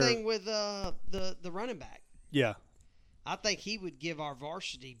a matter. Same thing with the running back. Yeah. I think he would give our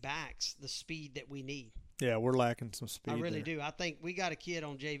varsity backs the speed that we need. Yeah, we're lacking some speed. I really do. I think we got a kid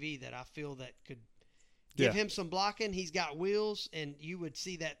on JV that I feel that could give him some blocking. He's got wheels, and you would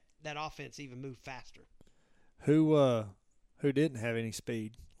see that offense even move faster. Who didn't have any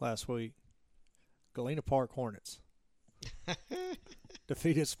speed last week? Galena Park Hornets.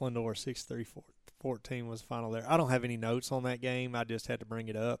 Defeated Splendor 6-3-14 was the final there. I don't have any notes on that game. I just had to bring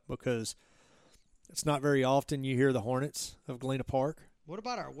it up because it's not very often you hear the Hornets of Galena Park. What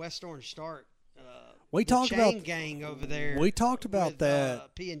about our West Orange Start? We talked about gang over there. We talked about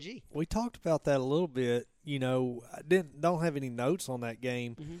that. P&G. We talked about that a little bit. You know, I don't have any notes on that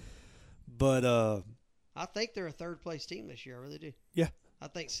game, but I think they're a third place team this year. I really do. Yeah, I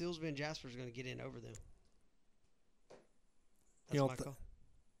think Silsby and Jasper is going to get in over them. That's you know, my call.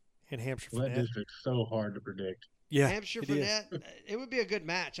 In Hampshire, that district's so hard to predict. Yeah, Hampshire Fournette, it would be a good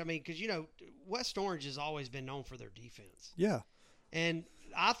match. I mean, because West Orange has always been known for their defense. Yeah, and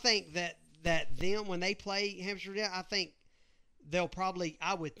I think that them when they play Hampshire Fournette, I think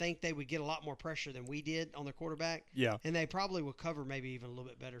I would think they would get a lot more pressure than we did on their quarterback. Yeah, and they probably would cover maybe even a little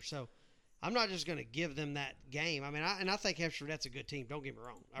bit better. So I'm not just going to give them that game. I mean, I think Hampshire Fournette's a good team. Don't get me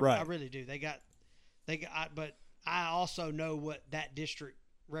wrong. I really do. They got, but I also know what that district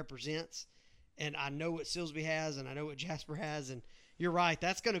represents. And I know what Silsby has, and I know what Jasper has, and you're right.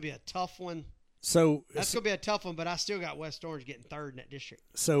 That's going to be a tough one. So that's going to be a tough one, but I still got West Orange getting third in that district.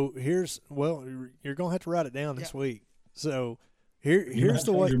 So you're going to have to write it down this week. So here's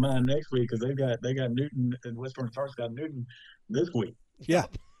the way. Your mind next week because they got Newton and West Orange Star's got Newton this week. Yeah.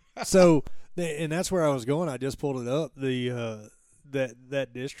 So and that's where I was going. I just pulled it up. The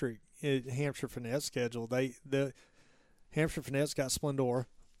that district Hampshire Fournette schedule. The Hampshire Fournette's got Splendor.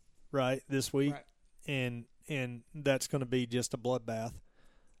 Right, this week, right. And that's going to be just a bloodbath.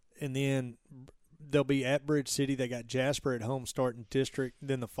 And then they'll be at Bridge City. They got Jasper at home starting district.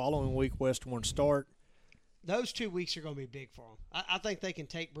 Then the following week, West Orange start. Those 2 weeks are going to be big for them. I think they can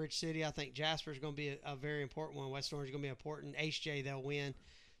take Bridge City. I think Jasper is going to be a very important one. West Orange is going to be important. HJ, they'll win.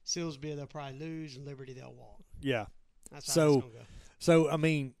 Silsby, they'll probably lose. And Liberty, they'll walk. Yeah. That's how it's going to go. So, I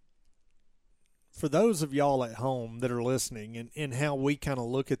mean, for those of y'all at home that are listening and how we kind of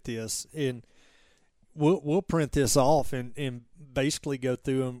look at this, and we'll print this off and basically go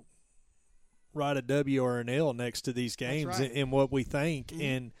through and write a W or an L next to these games and what we think.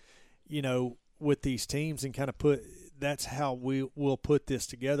 And, with these teams and kind of that's how we'll put this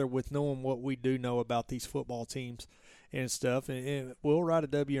together with knowing what we do know about these football teams and stuff. And we'll write a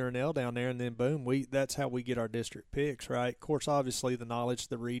W or an L down there, and then boom, that's how we get our district picks, right? Of course, obviously the knowledge,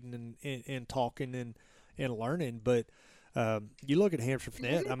 the reading and talking and learning. But you look at Hampshire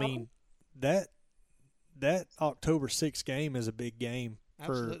Fournette, I mean, that October 6th game is a big game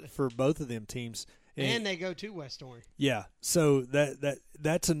for both of them teams. And they go to West Orange. Yeah, so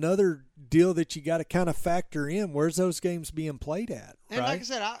that's another deal that you got to kind of factor in. Where's those games being played at? And like I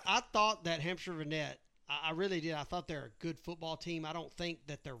said, I thought that Hampshire Fournette, I really did. I thought they're a good football team. I don't think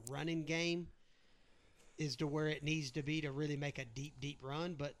that their running game is to where it needs to be to really make a deep, deep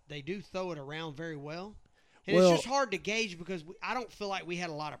run, but they do throw it around very well. And it's just hard to gauge because I don't feel like we had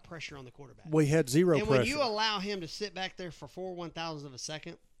a lot of pressure on the quarterback. We had zero pressure. And when you allow him to sit back there for 4/1000 of a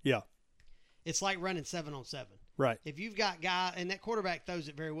second, yeah, it's like running 7-on-7. Right. If you've got guy and that quarterback throws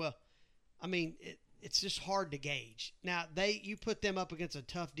it very well, I mean, it's just hard to gauge. Now you put them up against a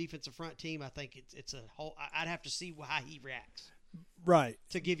tough defensive front team. I think it's a whole. I'd have to see how he reacts. Right.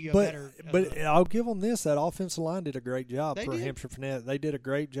 To give you a better. But I'll give them this: that offensive line did a great job for Hampshire Fournette. They did a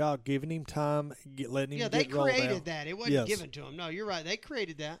great job giving him time, letting him get rolled out. Yeah, they created that. It wasn't given to him. No, you're right. They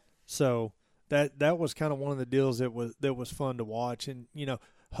created that. So that was kind of one of the deals that was fun to watch. And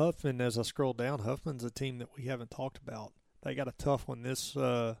Huffman, as I scroll down, Huffman's a team that we haven't talked about. They got a tough one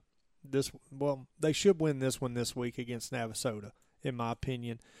they should win this one this week against Navasota in my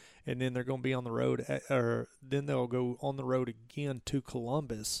opinion. And then they're going to be on the road, or then they'll go on the road again to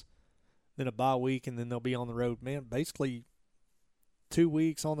Columbus, then a bye week, and then they'll be on the road. Man, basically 2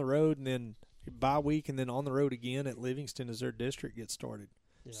 weeks on the road, and then bye week, and then on the road again at Livingston as their district gets started.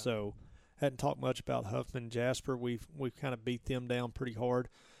 Yeah. So, hadn't talked much about Huffman and Jasper. We've kind of beat them down pretty hard.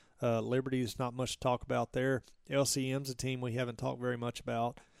 Liberty is not much to talk about there. LCM's a team we haven't talked very much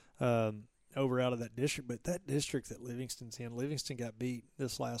about over out of that district. But that district that Livingston's in, Livingston got beat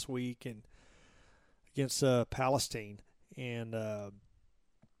this last week and against Palestine. And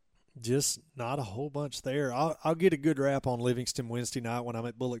just not a whole bunch there. I'll get a good rap on Livingston Wednesday night when I'm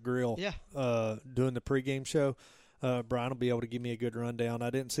at Bullet Grill doing the pregame show. Brian will be able to give me a good rundown. I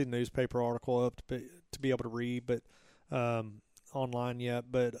didn't see the newspaper article up to be able to read, but online yet.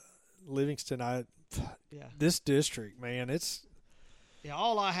 But Livingston, this district, man, it's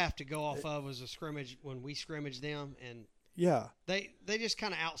all I have to go off of was a scrimmage when we scrimmaged them, and they just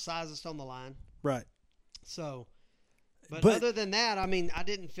kind of outsized us on the line, right? So, but other than that, I mean, I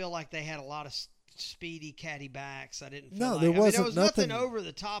didn't feel like they had a lot of speedy caddy backs. I didn't feel there was nothing over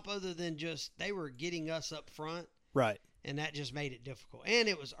the top other than just they were getting us up front. Right. And that just made it difficult. And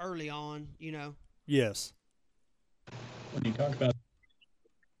it was early on, you know. Yes. When you talk about...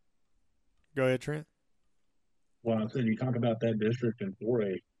 Go ahead, Trent. Well, I said you talk about that district in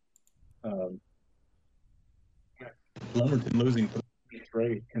 4A. Lumberton losing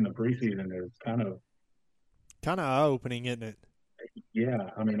straight in the preseason is kind of eye-opening, isn't it? Yeah.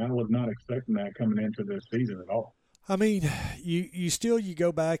 I mean, I was not expecting that coming into this season at all. I mean, you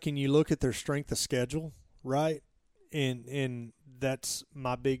go back and you look at their strength of schedule, right? And that's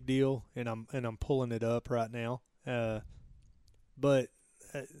my big deal, and I'm pulling it up right now. But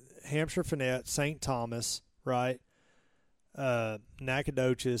Hampshire Fannett, St. Thomas, right?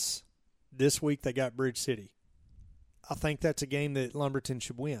 Nacogdoches. This week they got Bridge City. I think that's a game that Lumberton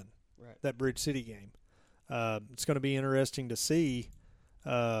should win. Right. That Bridge City game. It's going to be interesting to see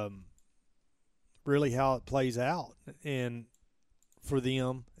really how it plays out and for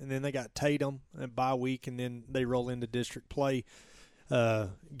them. And then they got Tatum and bye week, and then they roll into district play,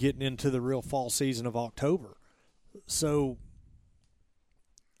 getting into the real fall season of October. So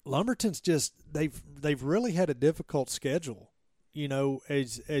Lumberton's just they've really had a difficult schedule, you know,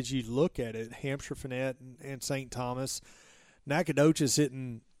 as you look at it. Hampshire Fannett and St. Thomas, Nacogdoches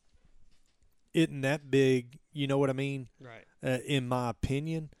isn't that big, you know what I mean? Right. In my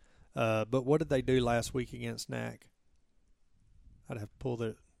opinion. But what did they do last week against Nac? I'd have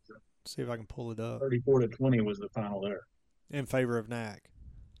to see if I can pull it up. 34-20 was the final there. In favor of Nac.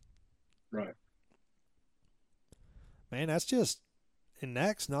 Right. Man, that's just, and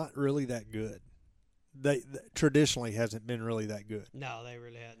Nac's not really that good. They traditionally hasn't been really that good. No, they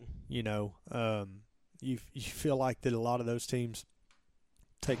really hadn't. You know, you feel like that a lot of those teams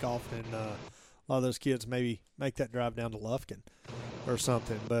take off, and a lot of those kids maybe make that drive down to Lufkin or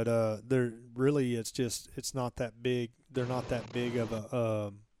something. But they're really, it's not that big. They're not that big of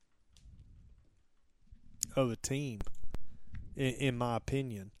a team, in my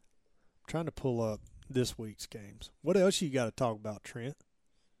opinion. I'm trying to pull up this week's games. What else you got to talk about, Trent?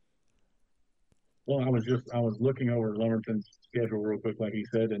 Well, I was looking over Lumberton's schedule real quick, like he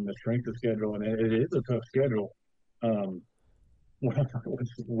said, and the strength of schedule, and it is a tough schedule.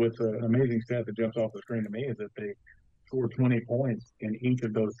 What's an amazing stat that jumps off the screen to me is that they scored 20 points in each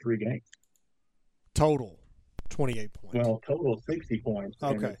of those 3 games. Total, 28 points. Well, total 60 points.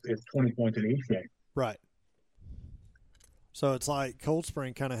 Okay. And it's 20 points in each game. Right. So it's like Cold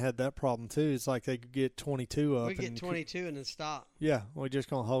Spring kind of had that problem too. It's like they could get 22 up. We get 22 and then stop. Yeah, we're just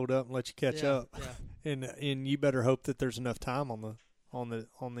gonna hold up and let you catch up. Yeah. And you better hope that there's enough time on the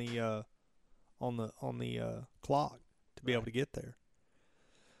clock to be able to get there.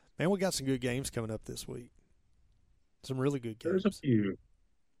 Man, we got some good games coming up this week. Some really good games. There's a few.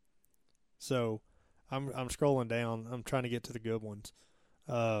 So I'm scrolling down. I'm trying to get to the good ones.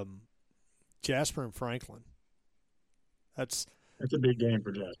 Jasper and Franklin. That's a big game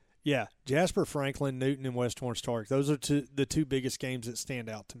for Jasper. Yeah, Jasper, Franklin, Newton, and West Orange Target. Those are the two biggest games that stand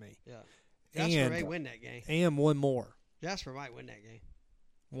out to me. Yeah, Jasper may win that game. And one more. Jasper might win that game.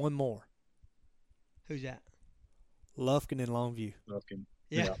 One more. Who's that? Lufkin and Longview. Lufkin.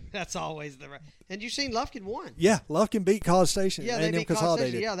 Yeah, that's always the right. And you've seen Lufkin won. Yeah, Lufkin beat College Station. Yeah, they beat College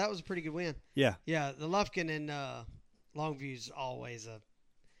Station. Yeah, that was a pretty good win. Yeah. Yeah, the Lufkin and Longview's always a.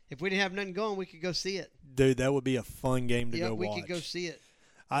 If we didn't have nothing going, we could go see it. Dude, that would be a fun game to go watch. Yeah, we could go see it.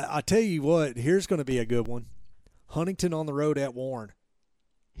 I tell you what, here's going to be a good one. Huntington on the road at Warren.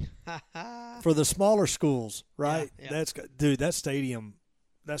 For the smaller schools, right? Yeah. That's dude, that stadium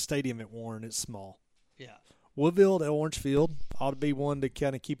at Warren is small. Yeah. Woodville at Orangefield ought to be one to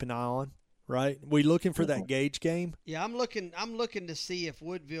kind of keep an eye on, right? We looking for that gauge game? Yeah, I'm looking to see if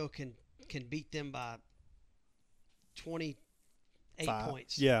Woodville can beat them by 28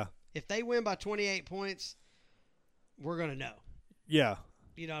 points. Yeah. If they win by 28 points, we're going to know. Yeah.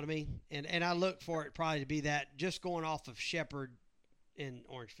 You know what I mean? And I look for it probably to be that, just going off of Shepherd in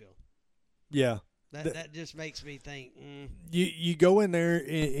Orangefield. Yeah. That just makes me think. You go in there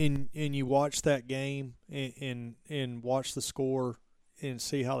and you watch that game and watch the score and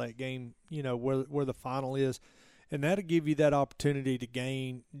see how that game, where the final is, and that'll give you that opportunity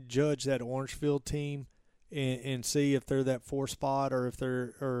to judge that Orangefield team and see if they're that 4 spot or if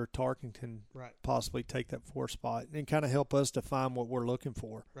or Tarkington possibly take that 4 spot, and kind of help us define what we're looking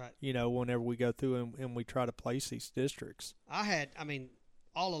for. Right. Whenever we go through and we try to place these districts.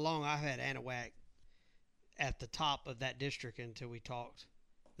 All along I had Anahuac at the top of that district until we talked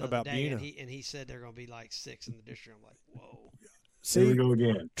the about other day, Buna. and he said they're going to be like 6 in the district. I'm like, whoa. See, here we go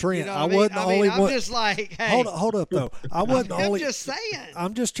again. Trent, I wasn't the only one. I'm just like, hey. Hold up, though. I wasn't the only. I'm just saying.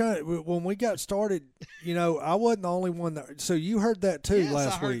 I'm just trying. When we got started, I wasn't the only one that. So you heard that too last week.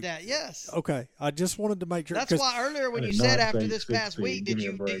 Yes, I heard that. Yes. Okay, I just wanted to make sure. That's why earlier when you said after this past week, do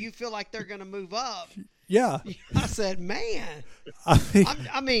you feel like they're going to move up? Yeah. I said, man.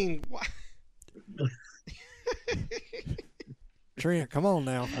 I mean. Trent, come on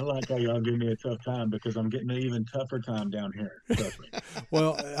now. I like how y'all give me a tough time because I'm getting an even tougher time down here. Trust me.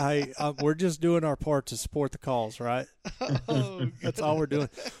 Well, hey, we're just doing our part to support the cause, right? That's all we're doing.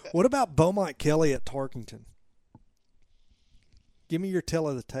 What about Beaumont Kelly at Tarkington? Give me your tell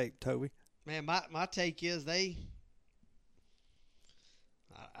of the tape, Toby. Man, my take is I'd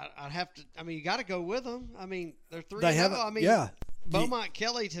have to. I mean, you got to go with them. I mean, they're 3-0. I mean, yeah. Beaumont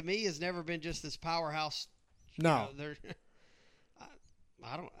Kelly to me has never been just this powerhouse. No, they're.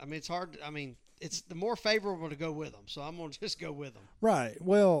 I don't. I mean, it's hard. I mean, it's the more favorable to go with them, so I'm gonna just go with them. Right.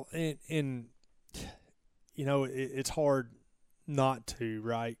 Well, and it's hard not to,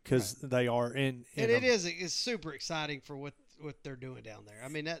 right? Because they are, and it's super exciting for what they're doing down there. I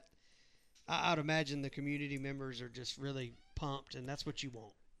mean, that I'd imagine the community members are just really pumped, and that's what you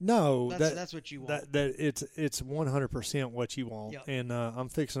want. No, that's what you want. That it's 100% what you want. Yep. And I'm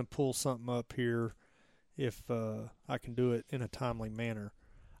fixing to pull something up here, if I can do it in a timely manner.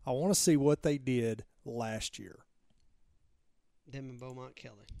 I want to see what they did last year. Them and Beaumont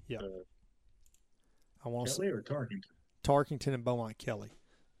Kelly. Yeah. I want to see. Kelly or Tarkington? Tarkington and Beaumont Kelly.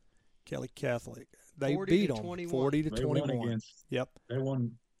 Kelly Catholic. They 40 beat to them 21. 40 to They 21. won against. Yep. They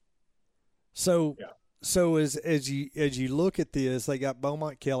won. So. Yeah. So as you look at this, they got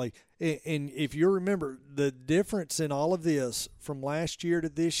Beaumont Kelly, and if you remember, the difference in all of this from last year to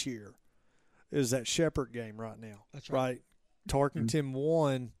this year is that Shepherd game right now. That's right. Tarkington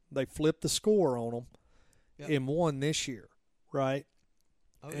won. They flipped the score on them and won this year, right?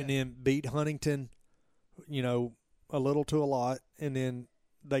 Oh, and then beat Huntington, a little to a lot, and then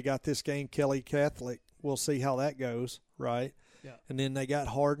they got this game Kelly Catholic. We'll see how that goes, right? Yeah. And then they got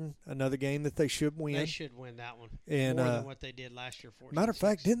Hardin, another game that they should win. They should win that one. And more than what they did last year. Matter of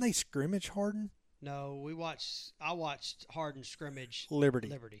fact, didn't they scrimmage Hardin? No, I watched Hardin scrimmage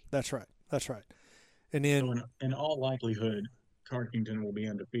Liberty. That's right. And then, So in all likelihood, Tarkington will be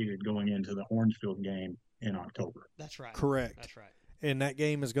undefeated going into the Orangefield game in October. That's right. Correct. That's right. And that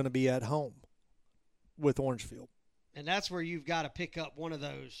game is going to be at home with Orangefield. And that's where you've got to pick up one of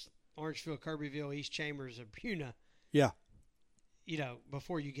those Orangefield, Kirbyville, East Chambers, or Buna. Yeah.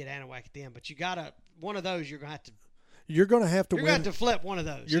 Before you get Anahuac at the end. But you got to, one of those you're going to have to. You're going to have to win. You're going to have to flip one of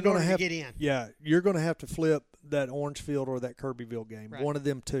those in order to get in. Yeah, you're going to have to flip that Orangefield or that Kirbyville game. Right. One of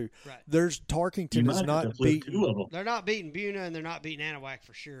them two. Right. There's Tarkington is not beating. Two of them. They're not beating Buna and they're not beating Anahuac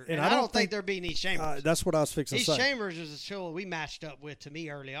for sure. And I don't think they're beating East Chambers. That's what I was fixing to say. East Chambers is a show we matched up with. To me,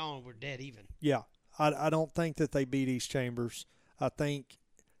 early on, we're dead even. Yeah, I don't think that they beat East Chambers. I think,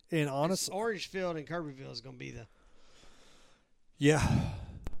 and honestly, Orangefield and Kirbyville is going to be the. Yeah.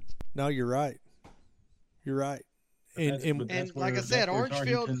 No, you're right. You're right. And like I said,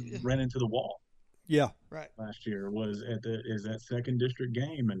 Orangefield ran into the wall. Yeah, right. Last year was that second district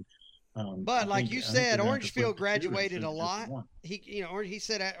game, and but like you said, Orangefield graduated a lot. He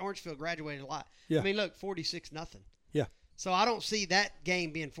said Orangefield graduated a lot. Yeah. I mean, look, 46-0. Yeah. So I don't see that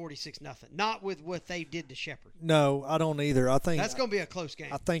game being 46-0. Not with what they did to Shepherd. No, I don't either. I think that's going to be a close game.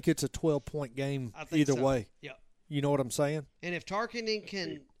 I think it's a 12-point game either way. Yeah. You know what I'm saying? And if Tarkington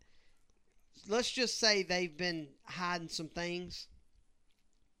can. Let's just say they've been hiding some things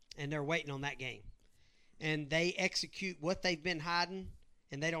and they're waiting on that game. And they execute what they've been hiding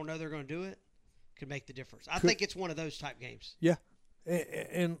and they don't know they're going to do it, could make the difference. I think it's one of those type games. Yeah.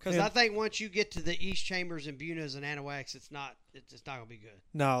 Because I think once you get to the East Chambers and Bunas and Anahuacs, it's not going to be good.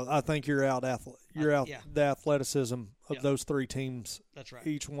 No, I think you're out. Yeah. The athleticism of Yeah. those three teams. That's right.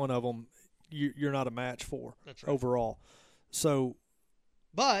 Each one of them, you're not a match for. That's right. Overall. So,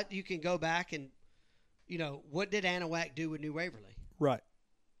 but you can go back and, what did Anahuac do with New Waverly? right.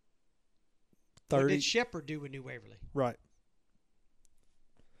 What did Shepherd do with New Waverly? Right.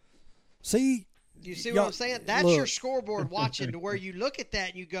 See. You see what I'm saying? That's your scoreboard watching to where you look at that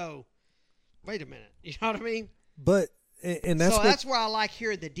and you go, wait a minute. You know what I mean? But and that's where I like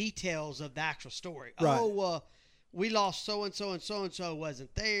hearing the details of the actual story. Right. Oh, we lost so and so and so and so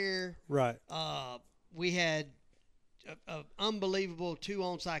wasn't there. Right. We had a unbelievable 2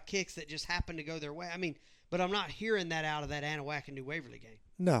 onside kicks that just happened to go their way. I mean, but I'm not hearing that out of that Anahuac and New Waverly game.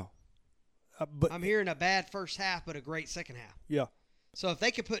 No. But I'm hearing a bad first half, but a great second half. Yeah. So if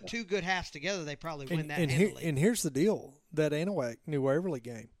they could put 2 good halves together, they probably win that handily. And here's the deal: that Anahuac New Waverly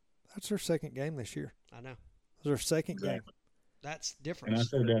game, that's their second game this year. I know. It's their second game. That's different. And I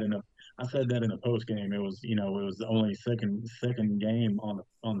said that in a post game. It was the only second game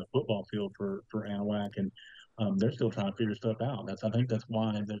on the football field for Anahuac, and they're still trying to figure stuff out. I think that's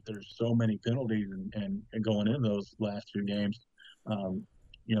why there's so many penalties and going in those last 2 games.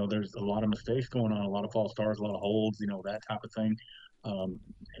 There's a lot of mistakes going on, a lot of false starts, a lot of holds, that type of thing.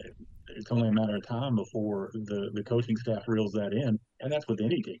 It's only a matter of time before the coaching staff reels that in, and that's with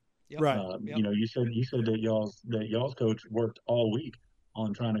any team. Yep. Right. Yep. You said that y'all's coach worked all week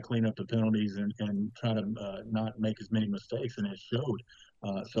on trying to clean up the penalties and try to not make as many mistakes, and it showed.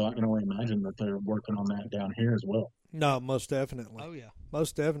 So I can only imagine that they're working on that down here as well. No, most definitely. Oh yeah,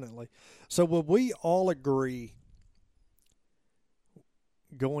 most definitely. So will we all agree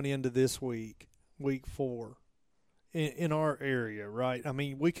going into this week 4? In our area, right? I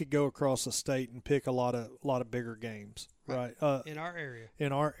mean, we could go across the state and pick a lot of bigger games, right? In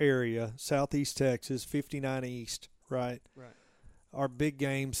our area, Southeast Texas, 59 East, right? Right. Our big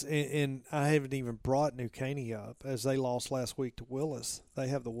games, and I haven't even brought New Caney up as they lost last week to Willis. They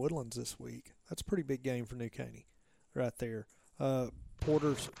have the Woodlands this week. That's a pretty big game for New Caney, right there.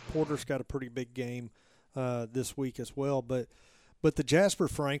 Porter's got a pretty big game this week as well, but the Jasper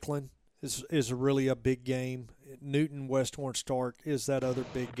Franklin is really a big game. Newton West Orange Stark is that other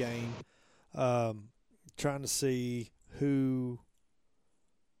big game. Trying to see who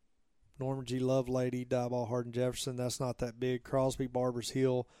Norman G. Lovelady, Diboll, Hardin Jefferson. That's not that big. Crosby, Barbers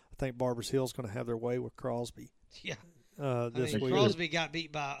Hill. I think Barbers Hill's going to have their way with Crosby. Yeah. This week. Crosby got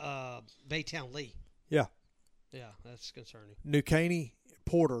beat by Baytown Lee. Yeah. Yeah, that's concerning. New Caney,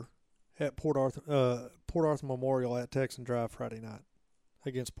 Porter at Port Arthur Memorial at Texan Drive Friday night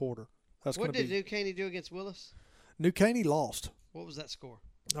against Porter. What did New Caney do against Willis? New Caney lost. What was that score?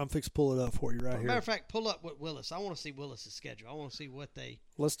 I'm fixing to pull it up for you right here. Matter of fact, pull up what Willis. I want to see Willis's schedule. I want to see what they.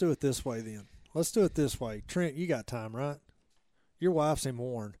 Let's do it this way then. Let's do it this way. Trent, you got time, right? Your wife's in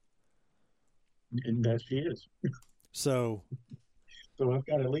Warren. And that she is. So I've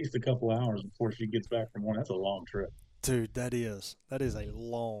got at least a couple hours before she gets back from Warren. That's a long trip. Dude, that is a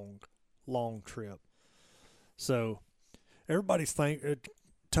long trip. So everybody's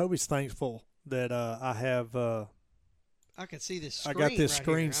Toby's thankful that I have. I can see this. Screen I got this right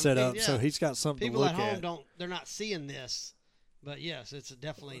screen here. set up, so he's got something People to look at home at. they're not seeing this, but yes, it's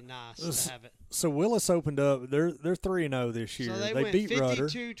definitely nice to have it. So Willis opened up. They're 3-0 this year. So they went beat Rudder.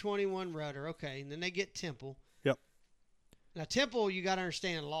 52-21 Rudder. Okay, and then they get Temple. Yep. Now Temple, you got to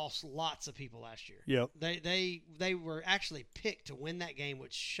understand, lost lots of people last year. Yep. They were actually picked to win that game,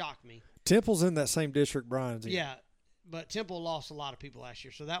 which shocked me. Temple's in that same district Brian's in. Yeah. But Temple lost a lot of people last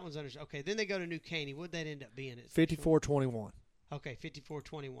year, so that one's under. Okay, then they go to New Caney. What'd that end up being? 54-21. Okay,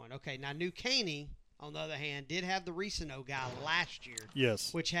 54-21. Okay, now New Caney, on the other hand, did have the Ricino guy last year.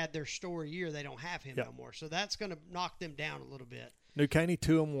 Yes. Which had their story year. They don't have him no more, so that's going to knock them down a little bit. New Caney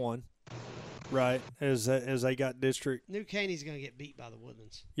 2-1, right? As they got district. New Caney's going to get beat by the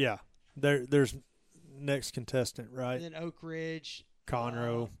Woodlands. Yeah, there's next contestant, right? And then Oak Ridge,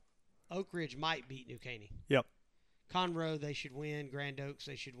 Conroe. Oak Ridge might beat New Caney. Yep. Conroe, they should win. Grand Oaks,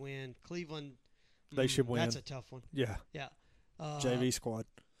 they should win. Cleveland, they should win. That's a tough one. Yeah. Yeah. JV squad.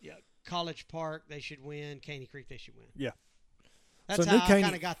 Yeah. College Park, they should win. Caney Creek, they should win. Yeah. That's so how New Caney, I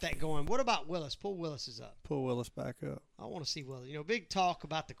kind of got that going. What about Willis? Pull Willis's up. Pull Willis back up. I want to see Willis. Big talk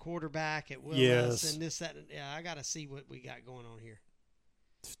about the quarterback at Willis yes. and this, that. And, yeah, I got to see what we got going on here.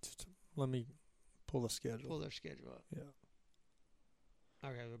 Let me pull the schedule. Pull their schedule up. Yeah.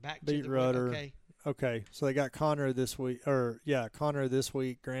 Okay, we're back Beat to the Rudder. Okay, so they got Conroe this week. Conroe this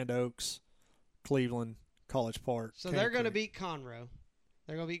week, Grand Oaks, Cleveland, College Park. So they're going to beat Conroe.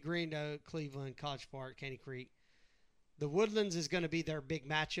 They're going to beat Grand Oaks, Cleveland, College Park, Caney Creek. The Woodlands is going to be their big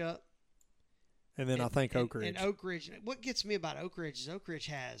matchup. And then I think Oak Ridge. And Oak Ridge. What gets me about Oak Ridge is Oak Ridge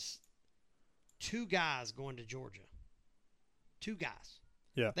has 2 guys going to Georgia. 2 guys.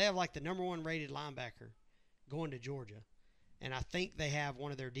 Yeah. They have like the number 1 rated linebacker going to Georgia. And I think they have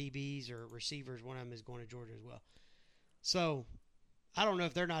one of their DBs or receivers. One of them is going to Georgia as well. So I don't know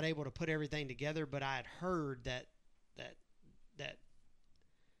if they're not able to put everything together, but I had heard that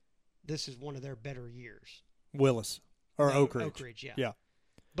this is one of their better years. Willis or No, Oak Ridge. Oak Ridge, yeah. Yeah.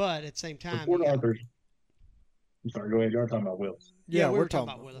 But at the same time, Port Arthur's. I'm sorry, go ahead. You're talking about Willis. Yeah, we were talking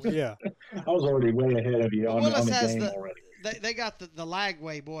about Willis. Yeah. I was already way ahead of you on Willis the has game the, already. They got the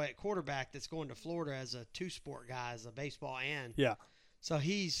Lagway boy at quarterback that's going to Florida as a 2-sport guy, as a baseball and. Yeah. So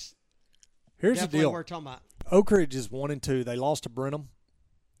he's Here's the definitely deal. what we're talking about. Oak Ridge is 1-2. They lost to Brenham,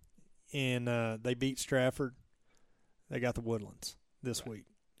 and they beat Stratford. They got the Woodlands this week.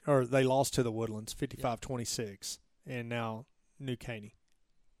 Or they lost to the Woodlands, 55-26, and now New Caney.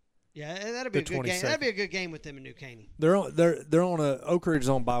 Yeah, that'll be a good game. 22nd. That'll be a good game with them in New Caney. They're on a Oak Ridge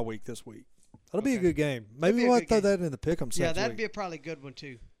on bye week this week. That'll be a good game. Maybe be a we'll good throw game. that in the pick'em. Yeah, that'd be probably a good one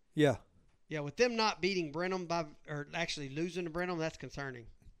too. Yeah. Yeah, with them not beating Brenham or actually losing to Brenham, that's concerning.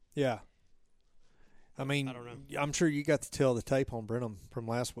 Yeah. I mean, I don't know. I'm sure you got to tell the tape on Brenham from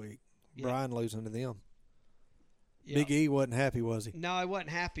last week. Yeah. Brian losing to them. Yeah. Big E wasn't happy, was he? No, I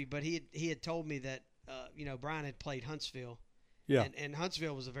wasn't happy, but he had told me that Brian had played Huntsville. Yeah. And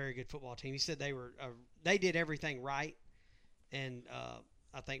Huntsville was a very good football team. He said they did everything right, and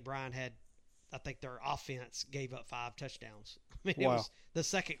I think their offense gave up 5 touchdowns. I mean, it was the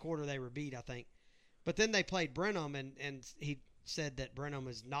second quarter they were beat, I think. But then they played Brenham, and he said that Brenham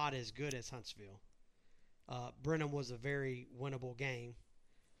is not as good as Huntsville. Brenham was a very winnable game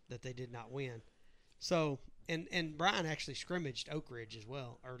that they did not win. So, and Brian actually scrimmaged Oak Ridge as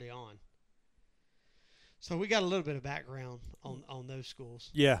well early on. So we got a little bit of background on those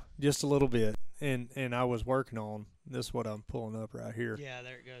schools. Yeah, just a little bit. And I was working on this is what I'm pulling up right here. Yeah,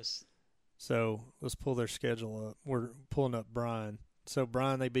 there it goes. So let's pull their schedule up. We're pulling up Bryan. So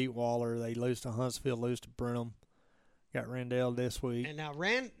Bryan, they beat Waller. They lose to Huntsville, lose to Brenham. Got Randall this week. And now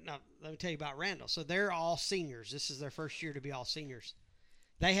let me tell you about Randall. So they're all seniors. This is their first year to be all seniors.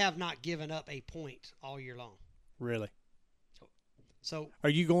 They have not given up a point all year long. Really? So are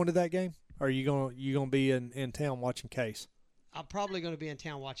you going to that game? Or are you gonna be in town watching Case? I'm probably going to be in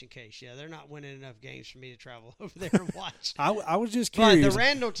town watching Case. Yeah, they're not winning enough games for me to travel over there and watch. I was just curious. But the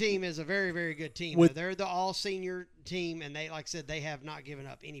Randall team is a very, very good team. They're the all-senior team, and they, like I said, they have not given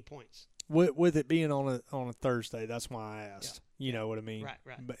up any points. With it being on a Thursday, that's why I asked. Yeah. You know what I mean? Right.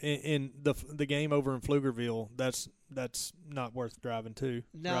 But in the game over in Pflugerville, that's not worth driving to.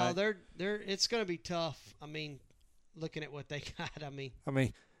 No, right? they're it's going to be tough. I mean, looking at what they got, I mean,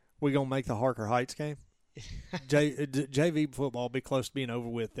 we gonna make the Harker Heights game. JV football will be close to being over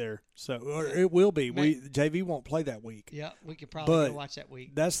with there, so it will be. JV won't play that week. Yeah, we could probably go watch that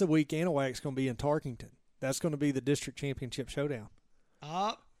week. That's the week Anawak's going to be in Tarkington. That's going to be the district championship showdown.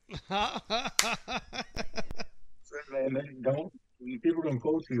 Man, people are going to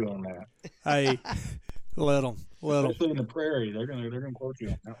quote you on that. Hey, let them. Especially in the prairie, they're going to quote you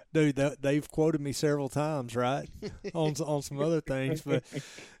on that. Dude, they've quoted me several times, right, on some other things, but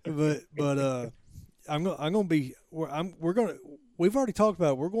I'm going to be. We've already talked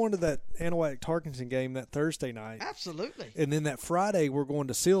about it. We're going to that Anahuac Tarkington game that Thursday night. Absolutely. And then that Friday we're going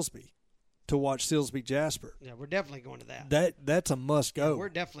to Silsbee to watch Silsbee Jasper. Yeah, we're definitely going to that. That's a must go. Yeah, we're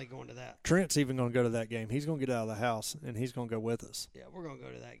definitely going to that. Trent's even going to go to that game. He's going to get out of the house and he's going to go with us. Yeah, we're going to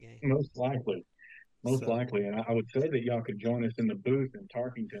go to that game. Most likely. And I would say that y'all could join us in the booth in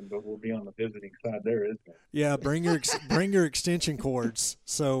Tarkington, but we'll be on the visiting side there, isn't it? Yeah, bring your extension cords.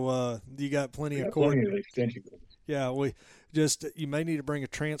 So you got plenty of cords. Plenty of extension cords. Yeah, you may need to bring a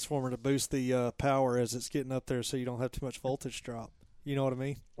transformer to boost the power as it's getting up there, so you don't have too much voltage drop. You know what I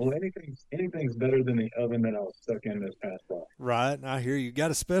mean? Well, anything's better than the oven that I was stuck in this past fall. Right, I hear you.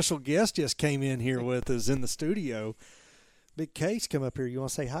 Got a special guest just came in here with us in the studio. Big Case, come up here. You want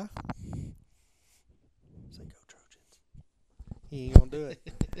to say hi? Say go Trojans. He ain't gonna do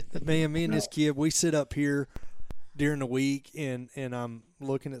it. Man, me and this kid, we sit up here during the week, and I'm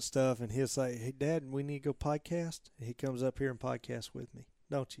looking at stuff, and he'll say, "Hey, Dad, we need to go podcast." And he comes up here and podcasts with me,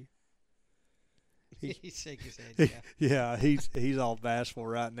 don't you? He's shaking his head. Yeah, he's all bashful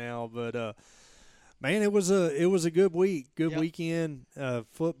right now, but man, it was a good week, weekend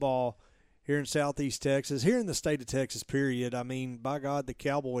football here in Southeast Texas, here in the state of Texas. Period. I mean, by God, the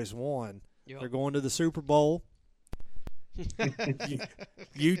Cowboys won. Yep. They're going to the Super Bowl.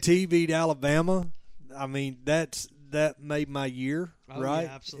 UT beat Alabama. I mean, that made my year right?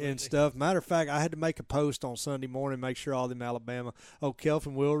 Yeah, absolutely. And stuff. Matter of fact, I had to make a post on Sunday morning, make sure all them Alabama. Oh,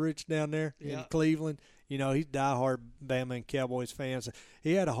 Kelvin Wilrich down there in Cleveland. You know, he's diehard Bama and Cowboys fans.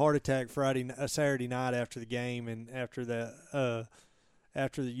 He had a heart attack Saturday night after the game and after the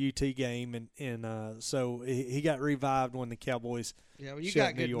UT game, and so he got revived when the Cowboys. Yeah, when you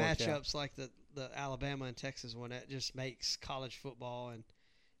got good matchups like the Alabama and Texas one, that just makes college football. And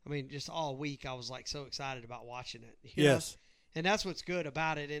I mean, just all week I was like so excited about watching it. You know? And that's what's good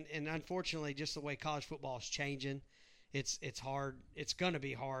about it. And unfortunately, just the way college football is changing, it's hard. It's going to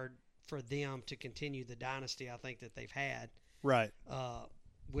be hard for them to continue the dynasty I think that they've had. Right.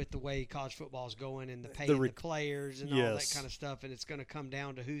 With the way college football is going and the paying the players and all that kind of stuff, and it's going to come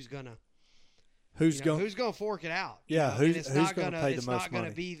down to who's going to fork it out. Yeah, who's going to pay the most money. It's not going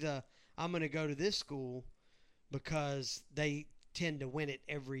to be I'm going to go to this school because they tend to win it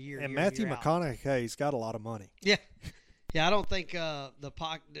every year. And Matthew McConaughey's got a lot of money. Yeah. Yeah, I don't think not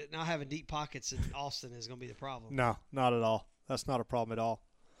having deep pockets in Austin is going to be the problem. No, not at all. That's not a problem at all.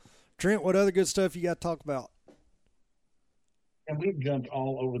 Trent, what other good stuff you got to talk about? And we've jumped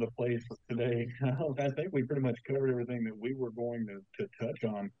all over the place today. I think we pretty much covered everything that we were going to touch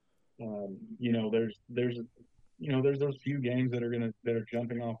on. There's those few games that are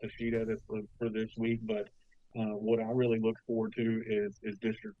jumping off the sheet at us for this week. But what I really look forward to is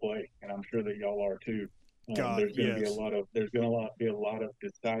district play, and I'm sure that y'all are too. There's going to be a lot of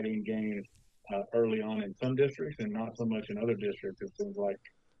deciding games early on in some districts, and not so much in other districts. It seems like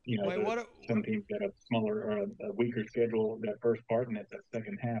some teams got a smaller or a weaker schedule that first part, and it's that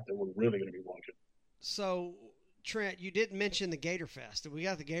second half that we're really going to be watching. So, Trent, you didn't mention the Gator Fest. We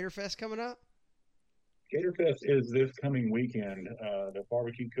got the Gator Fest coming up? Gator Fest is this coming weekend. The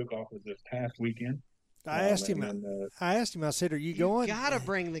barbecue cook-off was this past weekend. I asked him. I said, "Are you going?" You gotta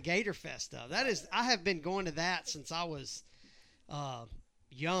bring the Gator Fest up. That is, I have been going to that since I was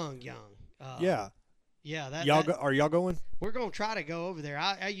young. Yeah. Are y'all going? We're gonna try to go over there.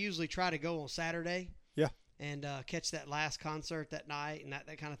 I usually try to go on Saturday. Yeah. And catch that last concert that night and that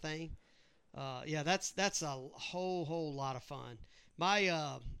kind of thing. That's a whole lot of fun. My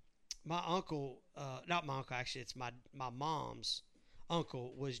uncle, not my uncle actually, it's my mom's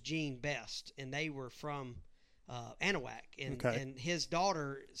uncle was Gene Best, and they were from Anahuac, and his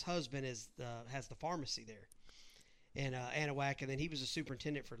daughter's husband has the pharmacy there in Anahuac, and then he was a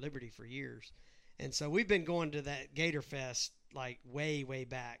superintendent for Liberty for years, and so we've been going to that Gator Fest like way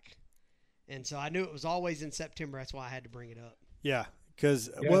back, and so I knew it was always in September. That's why I had to bring it up. Yeah, because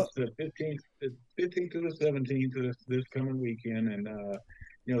it's the 15th to the 17th this coming weekend, and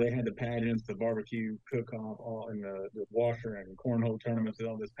they had the pageants, the barbecue cook-off, all in the washer and cornhole tournaments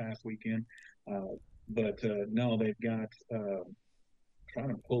all this past weekend. But no, they've got trying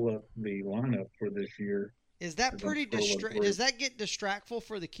to pull up the lineup for this year. Is that pretty does that get distractful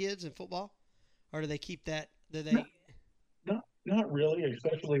for the kids in football, or do they keep that? Do they? Not really,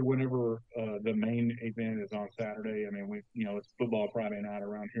 especially whenever the main event is on Saturday. I mean, it's football Friday night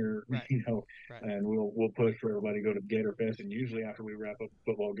around here, right. And we'll push for everybody to go to Gator Fest. And usually after we wrap up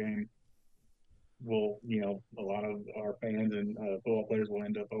the football game, a lot of our fans and football players will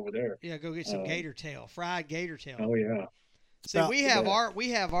end up over there. Yeah, go get some gator tail, fried gator tail. Oh yeah. See, we have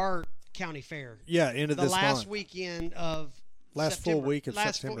our county fair. Yeah, end of this last month. Weekend of last September. Full week of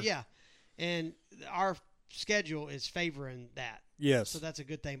September. Yeah, and our schedule is favoring that. Yes. So that's a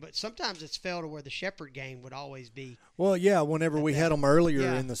good thing. But sometimes it's fell to where the Shepherd game would always be. Well, yeah, whenever we had them earlier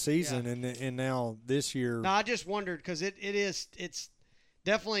in the season, and now this year. No, I just wondered because it's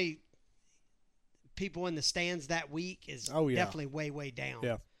definitely people in the stands that week is definitely way down.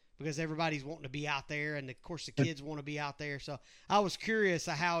 Yeah. Because everybody's wanting to be out there, and of course the kids want to be out there. So I was curious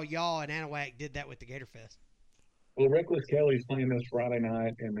how y'all in Anahuac did that with the Gator Fest. Well, Reckless Kelly's playing this Friday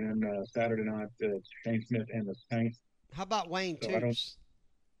night, and then Saturday night it's Shane Smith and the Saints. How about Wayne Toops?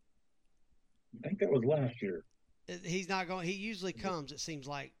 I think that was last year. He's not going. He usually comes. It seems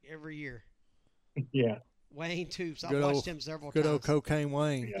like every year. Yeah. Wayne Toops. I've watched him several times. Good old Cocaine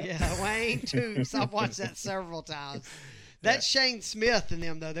Wayne. Yeah, Wayne Toops. I've watched that several times. That's Shane Smith and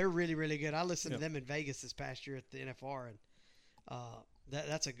them, though. They're really, really good. I listened to them in Vegas this past year at the NFR, and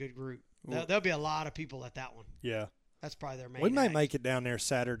that's a good group. There'll be a lot of people at that one. Yeah. That's probably their main We may act. make it down there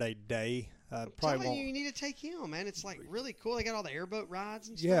Saturday day. Probably won't. You need to take him, man. It's like really cool. They got all the airboat rides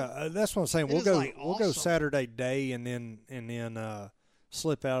and stuff. Yeah, that's what I'm saying. We'll go Saturday day and then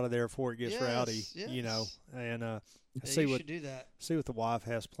slip out of there before it gets rowdy. Yes. And see what the wife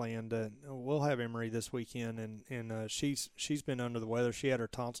has planned. We'll have Emery this weekend, and she's been under the weather. She had her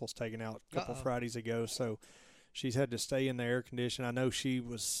tonsils taken out a couple Fridays ago, so she's had to stay in the air condition. I know she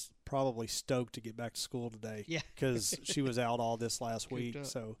was probably stoked to get back to school today. Yeah. Because she was out all this last week. up.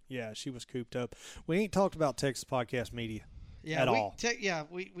 So, yeah, she was cooped up. We ain't talked about Texas Podcast Media at all.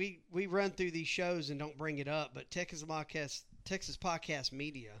 We run through these shows and don't bring it up, but Texas Podcast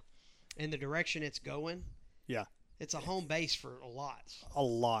Media and the direction it's going, Yeah. it's a home base for a lot. A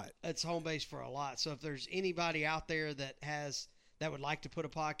lot. It's home base for a lot. So if there's anybody out there that would like to put a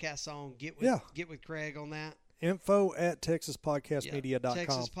podcast on, get with Kraig on that. Info at TexasPodcastMedia.com.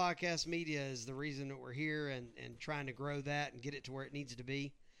 Texas Podcast Media is the reason that we're here and trying to grow that and get it to where it needs to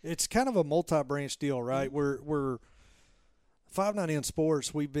be. It's kind of a multi-branch deal, right? We're 590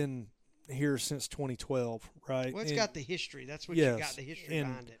 Sports. We've been here since 2012, right? Well, it's got the history. That's what you got, the history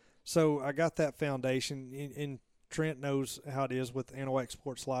behind it. So I got that foundation, and Trent knows how it is with Anahuac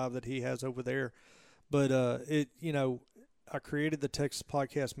Sports Live that he has over there. But I created the Texas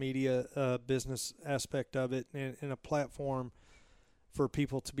Podcast Media business aspect of it and a platform for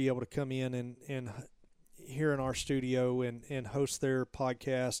people to be able to come in and here in our studio and host their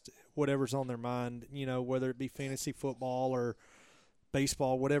podcast, whatever's on their mind, whether it be fantasy football or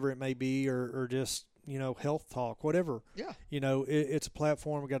baseball, whatever it may be, or just, health talk, whatever. Yeah. It's a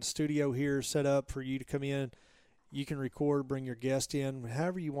platform. We got a studio here set up for you to come in. You can record, bring your guest in,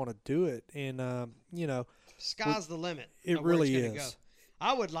 however you want to do it. And, sky's the limit. It really is. Go.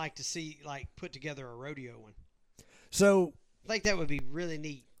 I would like to see, put together a rodeo one. So I think that would be really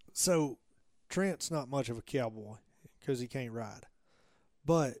neat. So Trent's not much of a cowboy because he can't ride.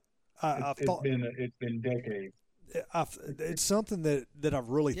 But it's been decades. It's something that I've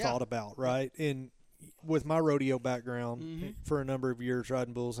really thought about, right? And with my rodeo background for a number of years,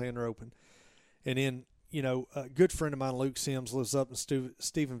 riding bulls and roping. And then, a good friend of mine, Luke Sims, lives up in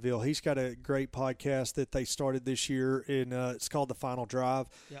Stephenville. He's got a great podcast that they started this year, and it's called The Final Drive.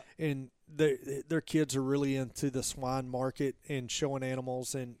 Yep. And their kids are really into the swine market and showing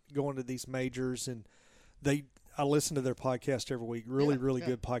animals and going to these majors. And I listen to their podcast every week. Really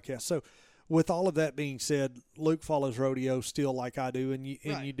good podcast. So with all of that being said, Luke follows rodeo still like I do, and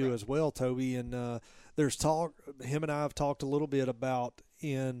you do as well, Toby. And there's talk. Him and I have talked a little bit about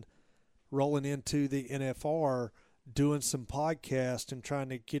rolling into the NFR, doing some podcast and trying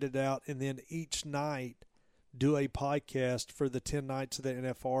to get it out, and then each night do a podcast for the 10 nights of the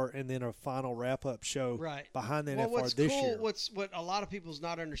NFR, and then a final wrap-up show behind the NFR this year. What a lot of people's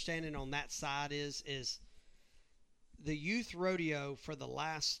not understanding on that side is the youth rodeo for the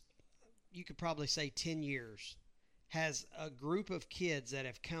last, you could probably say 10 years, has a group of kids that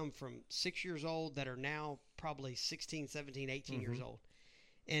have come from 6 years old that are now probably 16, 17, 18 years old.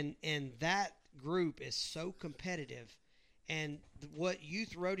 And that group is so competitive, and what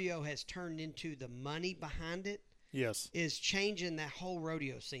youth rodeo has turned into, the money behind it, is changing that whole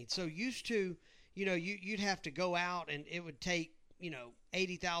rodeo scene. So used to, you'd have to go out and it would take,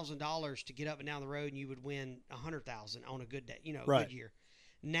 $80,000 to get up and down the road, and you would win $100,000 on a good day, good year.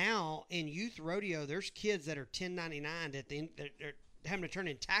 Now in youth rodeo, there's kids that are 1099 at the end, they're having to turn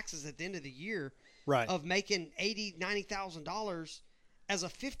in taxes at the end of the year, of making $80,000, $90,000 as a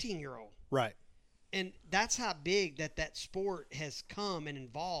 15-year-old. Right. And that's how big that sport has come and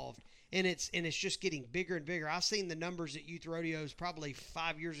evolved, and it's just getting bigger and bigger. I've seen the numbers at youth rodeos probably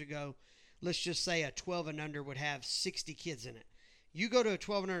 5 years ago. Let's just say a 12 and under would have 60 kids in it. You go to a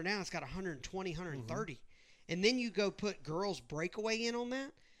 12 and under now, it's got 120, 130. And then you go put girls breakaway in on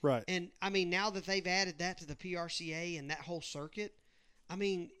that. Right. And, now that they've added that to the PRCA and that whole circuit,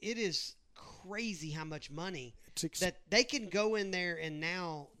 it is crazy how much money that they can go in there, and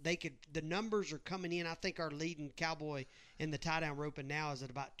now the numbers are coming in. I think our leading cowboy in the tie-down roping now is at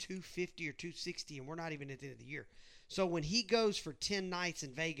about 250 or 260, and we're not even at the end of the year. So when he goes for 10 nights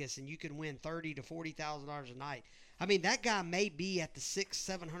in Vegas and you can win $30,000 to $40,000 a night, that guy may be at the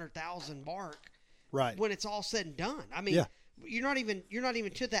 $600,000-$700,000 mark, right, when it's all said and done. You're not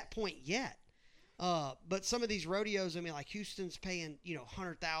even to that point yet. But some of these rodeos, like Houston's paying,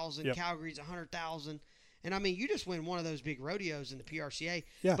 $100,000, Calgary's $100,000, and you just win one of those big rodeos in the PRCA.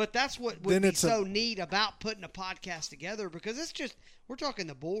 Yeah. But that's what would be so neat about putting a podcast together, because we're talking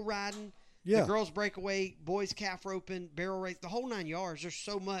the bull riding, the girls breakaway, boys calf roping, barrel race, the whole 9 yards. There's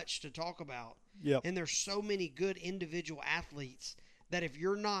so much to talk about. Yep. And there's so many good individual athletes that if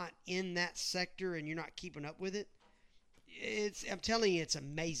you're not in that sector and you're not keeping up with it, I'm telling you, it's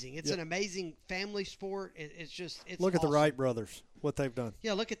amazing. It's an amazing family sport. It's look at awesome. the Wright brothers, what they've done.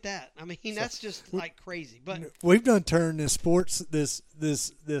 Yeah, look at that. That's just crazy. But we've done turned this sports, this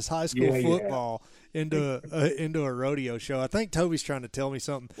high school football into a rodeo show. I think Toby's trying to tell me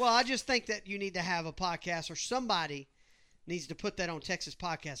something. Well, I just think that you need to have a podcast, or somebody needs to put that on Texas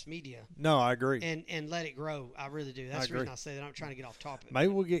Podcast Media. No, I agree. And let it grow. I really do. That's the reason I say that. I'm trying to get off topic. Maybe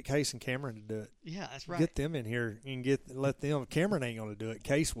we'll get Case and Cameron to do it. Yeah, that's right. Get them in here and let them. Cameron ain't going to do it.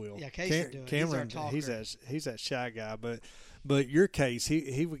 Case will. Yeah, Case will do it. Cameron, he's that shy guy, but your Case,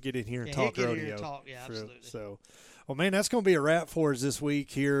 he would get in here and talk rodeo. He'd get in here and talk. Yeah, absolutely. So, well, man, that's going to be a wrap for us this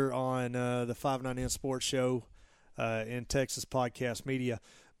week here on the 5-9-N Sports Show in Texas Podcast Media.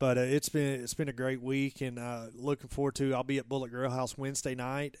 But it's been a great week, and looking forward to. I'll be at Bullet Grill House Wednesday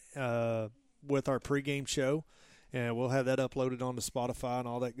night with our pregame show, and we'll have that uploaded onto Spotify and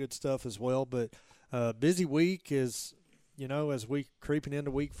all that good stuff as well. But busy week is, as we creeping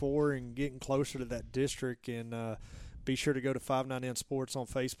into week 4 and getting closer to that district. And be sure to go to 5-9-N Sports on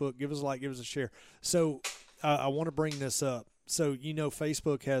Facebook. Give us a like, give us a share. So I want to bring this up. So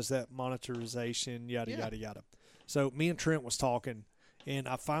Facebook has that monetization, yada yada yada. So me and Trent was talking. And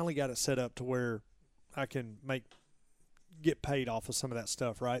I finally got it set up to where I can get paid off of some of that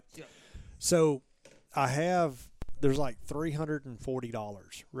stuff, right? Yeah. So there's like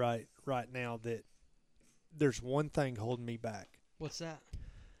 $340 right now that there's one thing holding me back. What's that?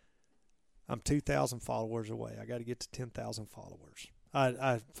 I'm 2,000 followers away. I got to get to 10,000 followers.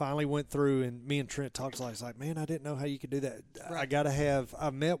 I finally went through, and me and Trent talked like, man, I didn't know how you could do that. Right. I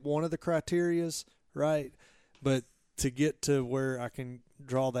met one of the criterias, right? But to get to where I can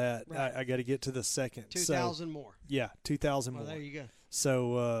draw that, right. I got to get to the second. 2,000 more. Yeah, 2,000 more. There you go.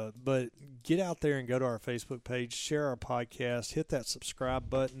 So, but get out there and go to our Facebook page, share our podcast, hit that subscribe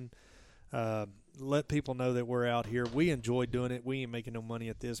button, let people know that we're out here. We enjoy doing it. We ain't making no money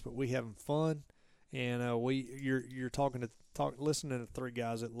at this, but we having fun. And you're listening to 3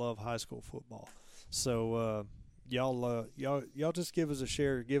 guys that love high school football. So y'all just give us a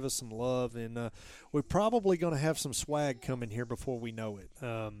share, give us some love, and we're probably going to have some swag coming here before we know it.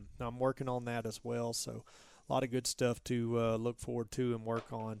 I'm working on that as well, so a lot of good stuff to look forward to and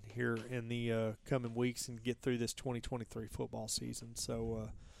work on here in the coming weeks and get through this 2023 football season. So,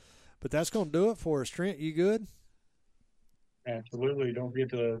 but that's going to do it for us. Trent, you good? Absolutely. Don't forget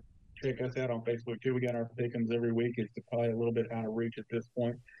to check us out on Facebook too. We got our pick'ems every week. It's probably a little bit out of reach at this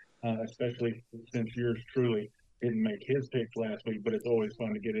point, especially since yours truly didn't make his picks last week, but it's always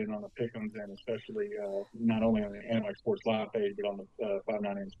fun to get in on the pick'ems, and especially not only on the Anti Sports Live page, but on the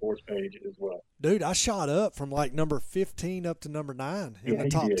 5-9-N Sports page as well. Dude, I shot up from like number 15 up to number 9 in the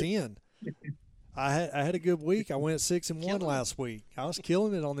top 10. I had a good week. I went 6-1 last week. I was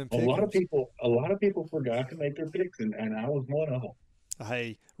killing it on them pick'ems. A lot of people forgot to make their picks, and I was one of them.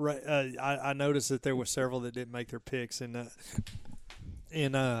 Hey, I noticed that there were several that didn't make their picks, and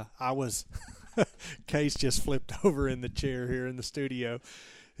I was Case just flipped over in the chair here in the studio.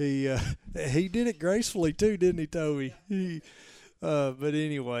 He did it gracefully too, didn't he, Toby? But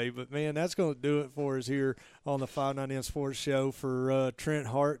anyway, man, that's going to do it for us here on the 5-9-N Sports Show. For Trent,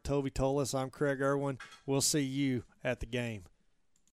 Hart, Toby, Tullos, I'm Kraig Erwin. We'll see you at the game.